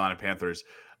take the Carolina Panthers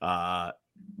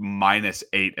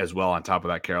 -8 as well on top of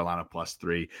that Carolina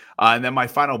 +3. And then my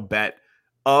final bet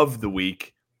of the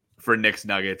week for Knicks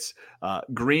Nuggets,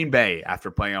 Green Bay,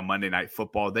 after playing on Monday Night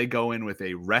Football, they go in with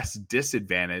a rest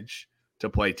disadvantage to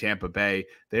play Tampa Bay.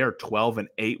 They are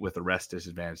 12-8 with a rest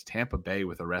disadvantage. Tampa Bay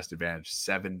with a rest advantage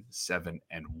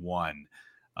 7-7-1.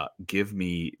 Give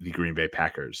me the Green Bay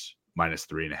Packers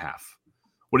 -3.5.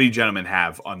 What do you gentlemen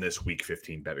have on this Week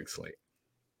 15 betting slate?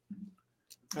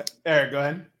 Eric, go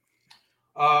ahead.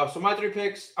 So my 3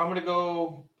 picks, I'm gonna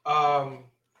go.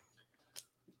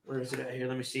 Where is it at here?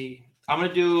 Let me see. I'm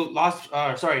gonna do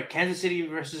Kansas City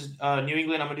versus New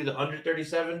England. I'm gonna do the under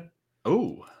 37.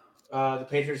 Oh, the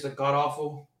Patriots are god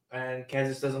awful, and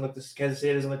Kansas City doesn't look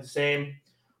the same.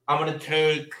 I'm gonna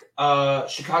take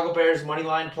Chicago Bears money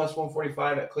line plus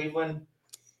 145 at Cleveland,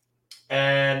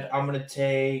 and I'm gonna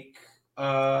take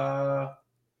Arizona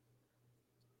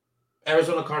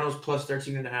Cardinals plus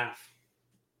 13.5.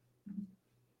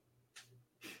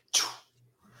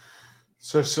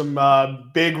 So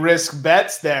some big risk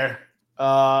bets there.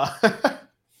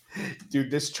 Dude,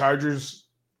 this Chargers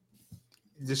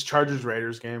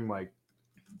Raiders game, like,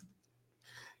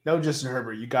 no Justin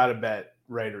Herbert, you got to bet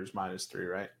Raiders -3,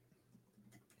 right?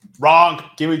 Wrong.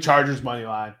 Give me Chargers money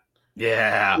line.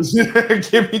 yeah.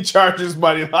 Give me Chargers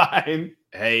money line.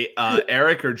 Hey,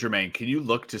 Eric or Jermaine, can you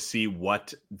look to see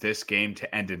what this game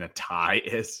to end in a tie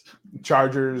is?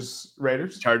 Chargers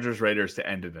Raiders to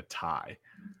end in a tie.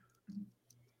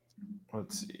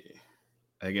 Let's see.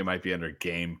 I think it might be under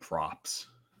game props.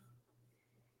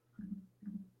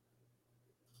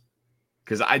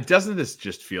 Because doesn't this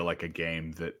just feel like a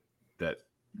game that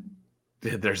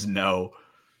there's no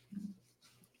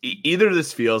either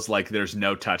this feels like there's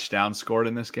no touchdown scored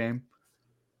in this game,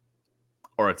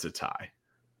 or it's a tie.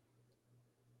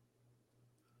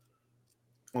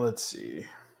 Let's see.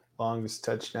 Longest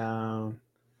touchdown.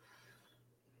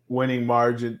 Winning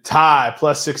margin. Tie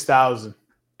plus 6,000.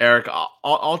 Eric,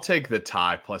 I'll take the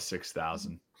tie plus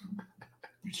 6,000.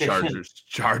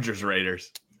 Chargers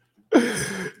Raiders.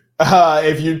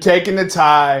 If you're taking the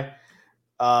tie,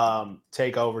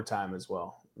 take overtime as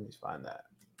well. Let me find that.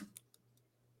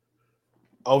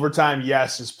 Overtime,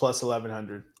 yes, is plus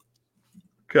 1,100.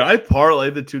 Could I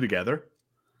parlay the two together?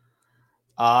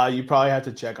 You probably have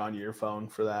to check on your phone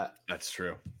for that. That's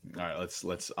true. All right,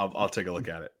 let's. I'll take a look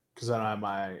at it because I don't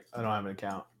have an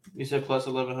account. You said plus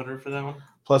 1,100 for that one.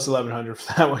 Plus 1,100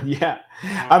 for that one. Yeah,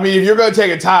 I mean, if you're going to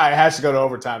take a tie, it has to go to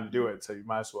overtime to do it. So you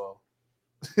might as well.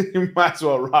 You might as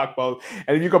well rock both.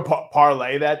 And if you can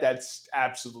parlay that, that's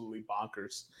absolutely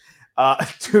bonkers,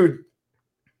 dude.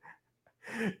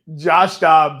 Josh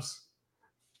Dobbs.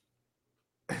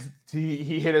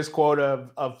 He hit his quota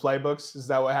of playbooks. Is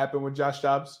that what happened with Josh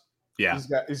Dobbs? Yeah.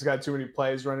 He's got too many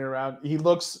plays running around. He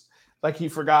looks like he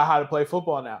forgot how to play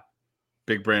football now.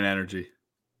 Big brain energy.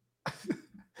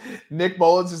 Nick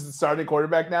Mullins is the starting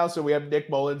quarterback now, so we have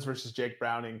Nick Mullins versus Jake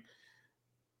Browning.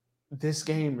 This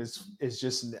game is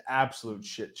just an absolute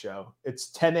shit show.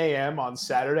 It's 10 a.m. on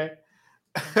Saturday.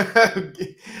 I'm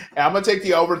going to take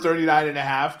the over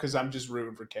 39.5 because I'm just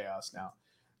rooting for chaos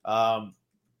now.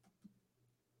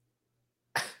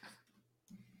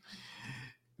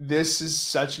 This is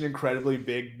such an incredibly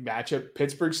big matchup.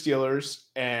 Pittsburgh Steelers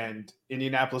and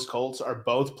Indianapolis Colts are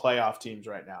both playoff teams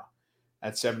right now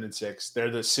at 7-6.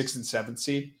 They're the 6th and 7th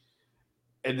seed.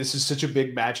 And this is such a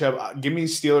big matchup. Give me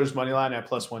Steelers money line at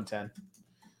plus 110.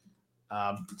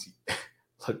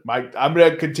 Look, I'm going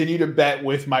to continue to bet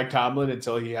with Mike Tomlin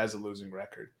until he has a losing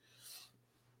record.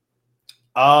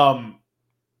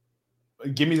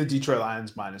 Give me the Detroit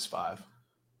Lions -5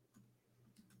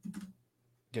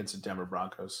 against the Denver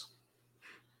Broncos.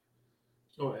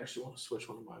 Oh, I actually want to switch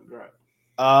one of mine. Right.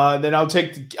 Then I'm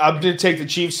going to take the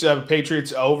Chiefs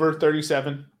Patriots over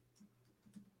 37.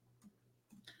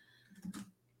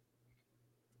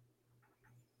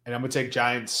 And I'm going to take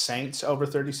Giants Saints over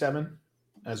 37,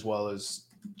 as well as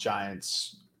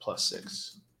Giants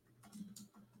 +6.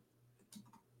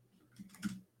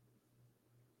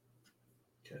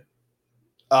 Okay.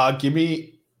 Give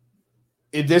me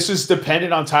This is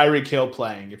dependent on Tyreek Hill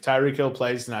playing. If Tyreek Hill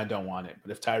plays, then I don't want it.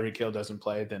 But if Tyreek Hill doesn't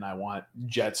play, then I want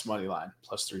Jets money line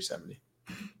plus 370.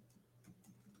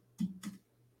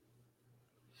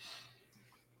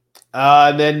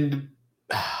 Then,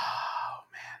 oh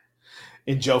man,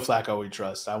 in Joe Flacco we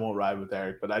trust. I won't ride with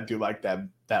Eric, but I do like that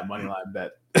money line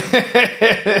bet.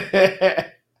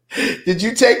 Did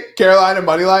you take Carolina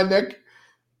money line, Nick?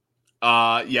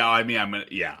 Yeah. I mean,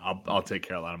 I'll take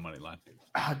Carolina money line.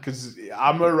 Because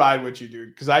I'm gonna ride with you, dude.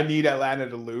 Because I need Atlanta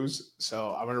to lose,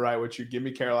 so I'm gonna ride with you. Give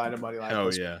me Carolina money line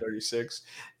plus 36.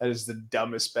 That is the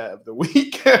dumbest bet of the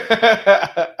week.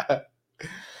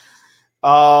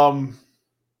 I'm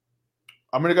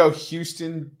gonna go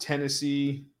Houston,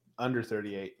 Tennessee under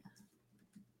 38.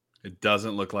 It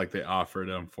doesn't look like they offered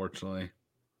it, unfortunately.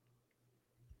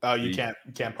 Oh, you can't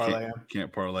parlay them.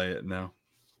 Can't parlay it, no.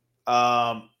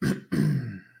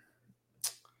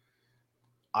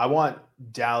 I want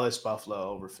Dallas Buffalo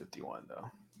over 51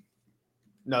 though.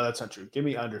 No, that's not true. Give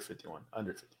me under 51.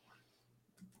 Under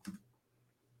 51.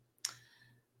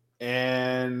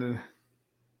 And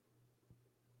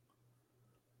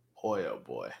boy, oh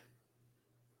boy.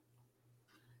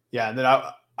 Yeah, and then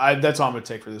I that's all I'm gonna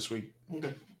take for this week.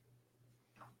 Okay.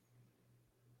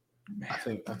 I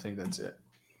think that's it.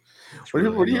 What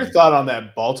are your thoughts on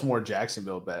that Baltimore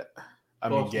Jacksonville bet?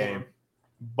 Game.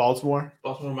 Baltimore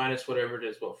minus whatever it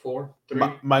is. What, 4, 3?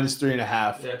 Minus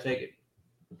 3.5. Yeah, take it.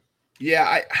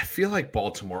 Yeah, I feel like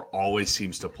Baltimore always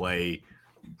seems to play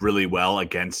really well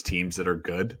against teams that are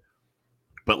good.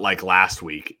 But like last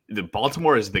week, the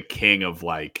Baltimore is the king of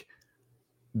like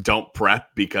don't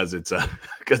prep because it's a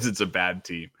bad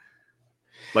team.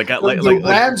 The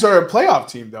Rams are a playoff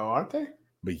team though, aren't they?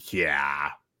 But yeah.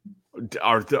 Do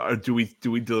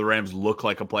the Rams look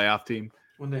like a playoff team?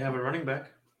 When they have a running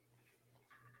back.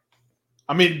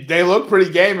 I mean, they look pretty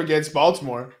game against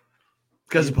Baltimore.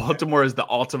 Because Baltimore is the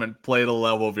ultimate play the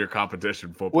level of your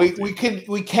competition football. We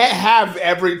can't have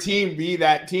every team be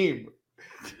that team.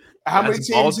 How many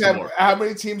teams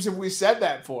have we said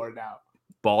that for now?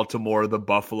 Baltimore, the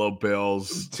Buffalo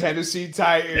Bills, Tennessee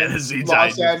Titans,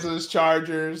 Los Angeles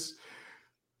Chargers.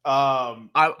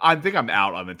 I think I'm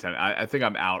out on the I think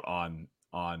I'm out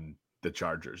on the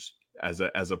Chargers as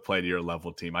a play to your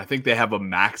level team. I think they have a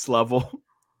max level.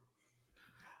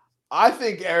 I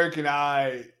think Eric and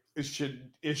I should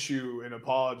issue an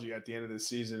apology at the end of the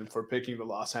season for picking the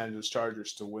Los Angeles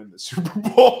Chargers to win the Super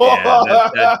Bowl.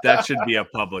 Yeah, that should be a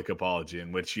public apology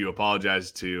in which you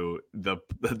apologize to the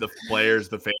players,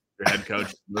 the fans, your head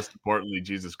coach, most importantly,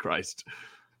 Jesus Christ.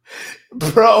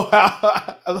 Bro,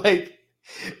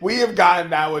 we have gotten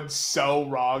that one so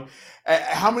wrong.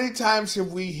 How many times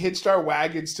have we hitched our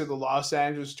wagons to the Los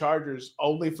Angeles Chargers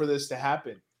only for this to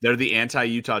happen? They're the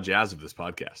anti-Utah Jazz of this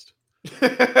podcast.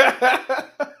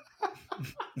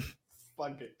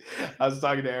 Fuck it. I was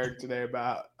talking to Eric today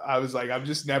I was like, I'm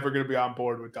just never going to be on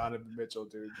board with Donovan Mitchell,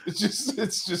 dude.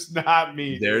 It's just not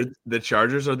me. The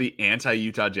Chargers are the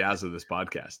anti-Utah Jazz of this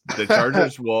podcast.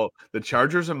 The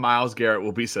Chargers and Myles Garrett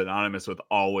will be synonymous with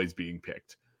always being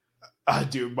picked.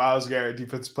 Dude, Myles Garrett,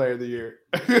 Defensive Player of the Year.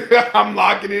 I'm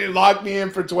lock me in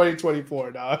for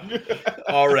 2024, dog.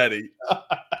 Already.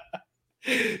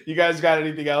 You guys got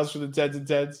anything else for the 10s and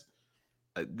 10s?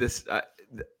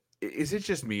 Is it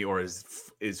just me, or is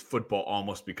football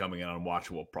almost becoming an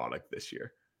unwatchable product this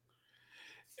year?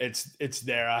 It's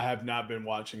there. I have not been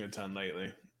watching a ton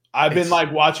lately. I've been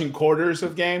watching quarters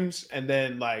of games, and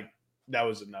then that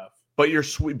was enough. But you're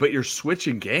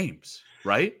switching games,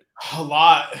 right? A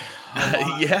lot.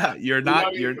 Yeah, you're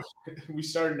not. We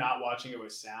started not watching it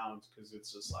with sound because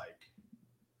it's just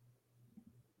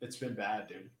it's been bad,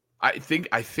 dude. I think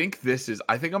I'm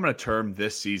going to term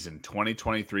this season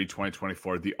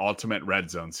 2023-2024 the ultimate red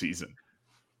zone season.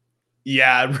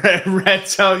 Yeah, red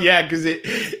zone. Yeah, because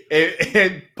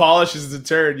it polishes the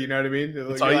turd. You know what I mean?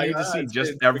 That's all you need to see.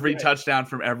 Just every touchdown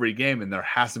from every game, and there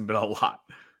hasn't been a lot.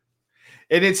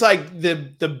 And it's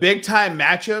the big time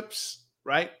matchups,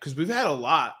 right? Because we've had a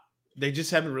lot. They just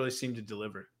haven't really seemed to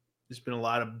deliver. There's been a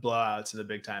lot of blowouts in the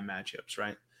big time matchups,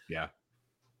 right? Yeah.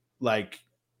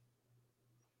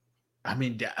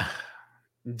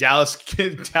 Dallas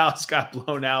got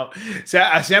blown out.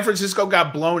 San Francisco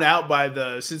got blown out by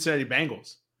the Cincinnati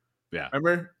Bengals. Yeah.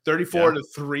 Remember?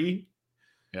 34-3.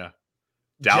 Yeah.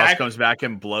 Dallas comes back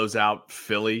and blows out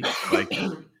Philly.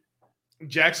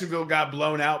 Jacksonville got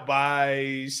blown out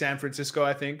by San Francisco,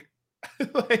 I think.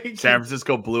 San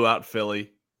Francisco blew out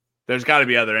Philly. There's got to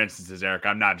be other instances, Eric.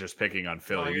 I'm not just picking on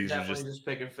Philly. No, These are just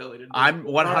picking Philly. I'm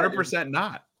 100%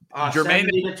 not. Jermaine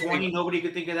 70-20. Nobody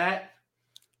could think of that.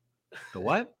 The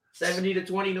what?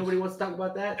 70-20. Nobody wants to talk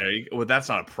about that. Well, that's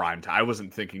not a prime time. I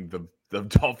wasn't thinking the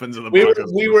Dolphins and the we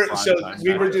Broncos. were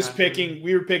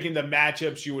picking the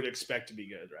matchups you would expect to be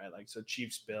good, right? Like so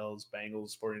Chiefs, Bills,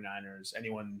 Bengals, 49ers,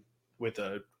 anyone with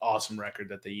an awesome record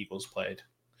that the Eagles played.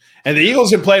 And the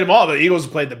Eagles have played them all. The Eagles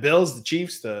have played the Bills, the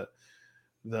Chiefs, the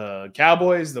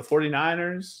Cowboys, the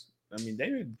 49ers. I mean,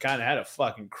 they kind of had a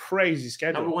fucking crazy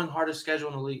schedule. Number one hardest schedule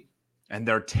in the league. And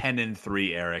they're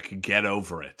 10-3, Eric. Get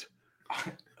over it.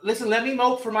 Listen, let me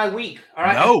mope for my week. All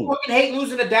right. No. I fucking hate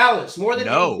losing to Dallas more than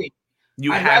anything.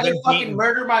 I'd rather fucking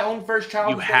murder my own first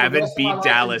child. You haven't beat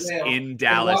Dallas in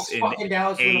Dallas in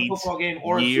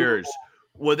 8 years.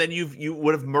 Well, then you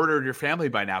would have murdered your family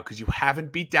by now because you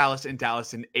haven't beat Dallas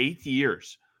in 8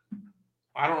 years.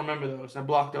 I don't remember those. I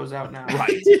blocked those out now.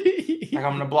 Right. Like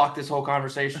I'm going to block this whole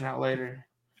conversation out later.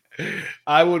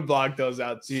 I would block those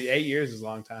out. See, 8 years is a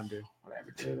long time, dude.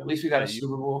 Whatever, dude. At least we got a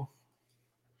Super Bowl.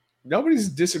 Nobody's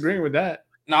disagreeing with that.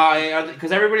 No,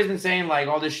 because everybody's been saying like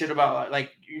all this shit about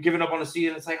like you're giving up on a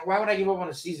season. It's like, why would I give up on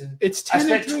a season? It's I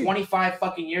spent 25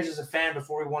 fucking years as a fan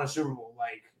before we won a Super Bowl.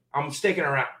 Like I'm sticking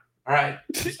around. All right.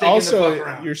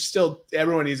 Also, you're still.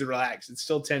 Everyone needs to relax. It's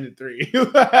still 10-3.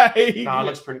 It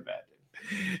looks pretty bad,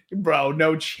 dude. Bro.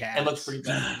 No chance. It looks pretty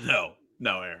bad.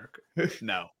 No, Eric.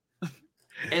 No.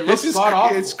 It looks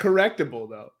awful. It's correctable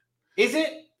though. Is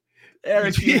it?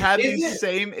 Eric, you had these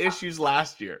same issues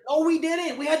last year. No, we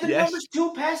didn't. We had the numbers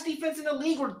 2 pass defense in the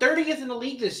league. We're 30th in the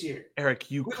league this year. Eric,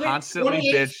 you constantly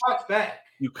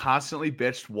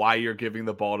bitched why you're giving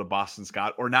the ball to Boston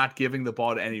Scott or not giving the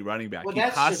ball to any running back. Well, you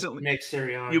that's constantly Nick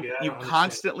Sirianni. You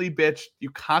constantly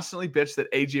bitched that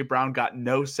AJ Brown got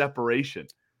no separation.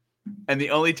 And the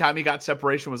only time he got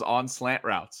separation was on slant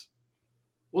routes.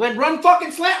 Well, then run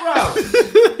fucking slant routes.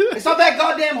 It's not that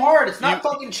goddamn hard. It's not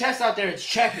fucking chess out there. It's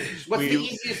checkers. What's the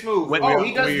easiest move?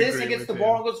 He does this and gets the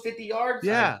ball and goes 50 yards?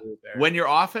 Yeah. When your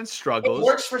offense struggles. It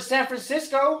works for San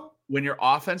Francisco. When your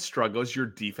offense struggles, your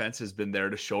defense has been there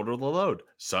to shoulder the load.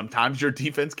 Sometimes your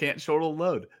defense can't shoulder the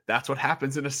load. That's what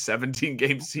happens in a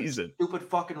 17-game season. Stupid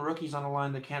fucking rookies on the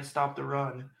line that can't stop the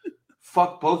run.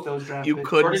 Fuck both those draft picks. You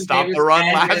couldn't Jordan stop Davis the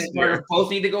run last year. Both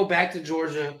need to go back to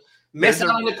Georgia. Miss out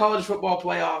on the college football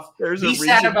playoff. Be sad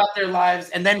reason about their lives,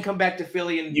 and then come back to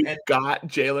Philly. And you got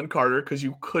Jalen Carter because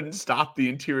you couldn't stop the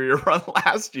interior run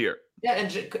last year. Yeah, and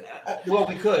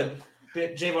we could.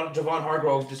 But Javon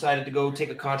Hargrove decided to go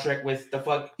take a contract with the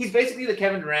fuck. He's basically the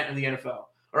Kevin Durant in the NFL. All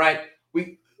right,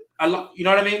 you know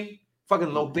what I mean? Fucking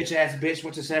little bitch ass bitch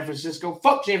went to San Francisco.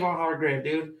 Fuck Javon Hargrove,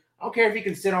 dude. I don't care if he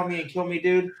can sit on me and kill me,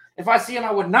 dude. If I see him,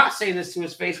 I would not say this to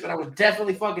his face, but I would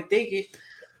definitely fucking think it.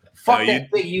 Fuck that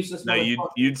big useless motherfucker.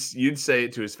 You'd say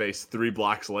it to his face 3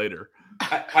 blocks later.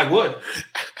 I would.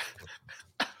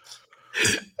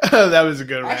 That was a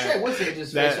good rant. Actually, I would say it to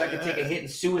his face so I could take a hit and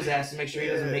sue his ass and make sure he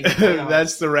doesn't make it.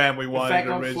 That's the rant we wanted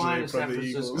originally from the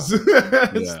Eagles.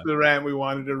 That's the rant we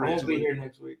wanted originally. I won't be here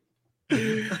next week. I'll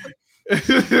be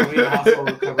in the hospital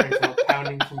recovering from a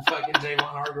pounding from fucking Javon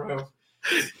Hargrove.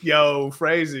 Yo,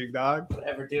 phrasing, dog.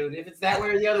 Whatever, dude. If it's that way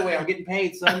or the other way, I'm getting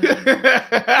paid, son.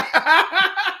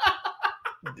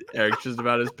 Eric's just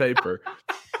about his paper.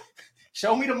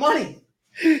 Show me the money.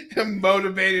 I'm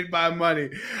motivated by money.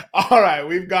 All right,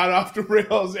 we've got off the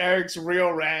rails. Eric's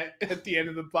real rant at the end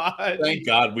of the pod. Thank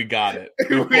God we got it.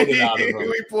 We pulled it out of him.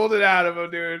 We pulled it out of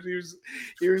him, dude.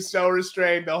 He was so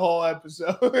restrained the whole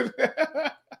episode.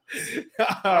 I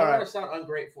want to sound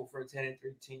ungrateful for a 10-3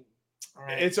 team. All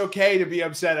right. It's okay to be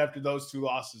upset after those 2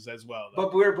 losses as well, though.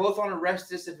 But we were both on a rest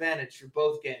disadvantage for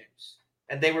both games,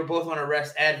 and they were both on a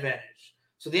rest advantage.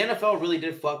 So the NFL really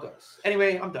did fuck us.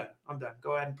 Anyway, I'm done.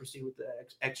 Go ahead and proceed with the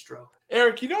extra.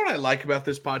 Eric, you know what I like about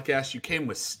this podcast? You came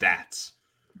with stats.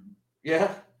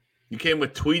 Yeah. You came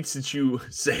with tweets that you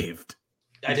saved.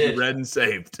 I did. You read and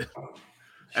saved.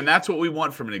 And that's what we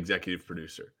want from an executive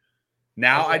producer.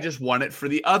 Now I just want it for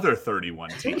the other 31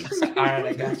 teams. All right,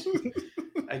 I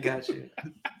got you.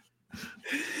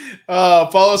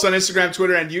 Follow us on Instagram,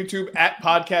 Twitter, and YouTube at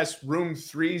Podcast Room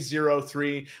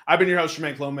 303. I've been your host,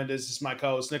 Jermaine Clomendes. This is my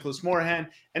co-host, Nicholas Morahan.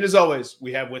 And as always,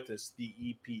 we have with us the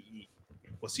EPE.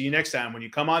 We'll see you next time when you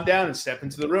come on down and step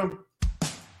into the room.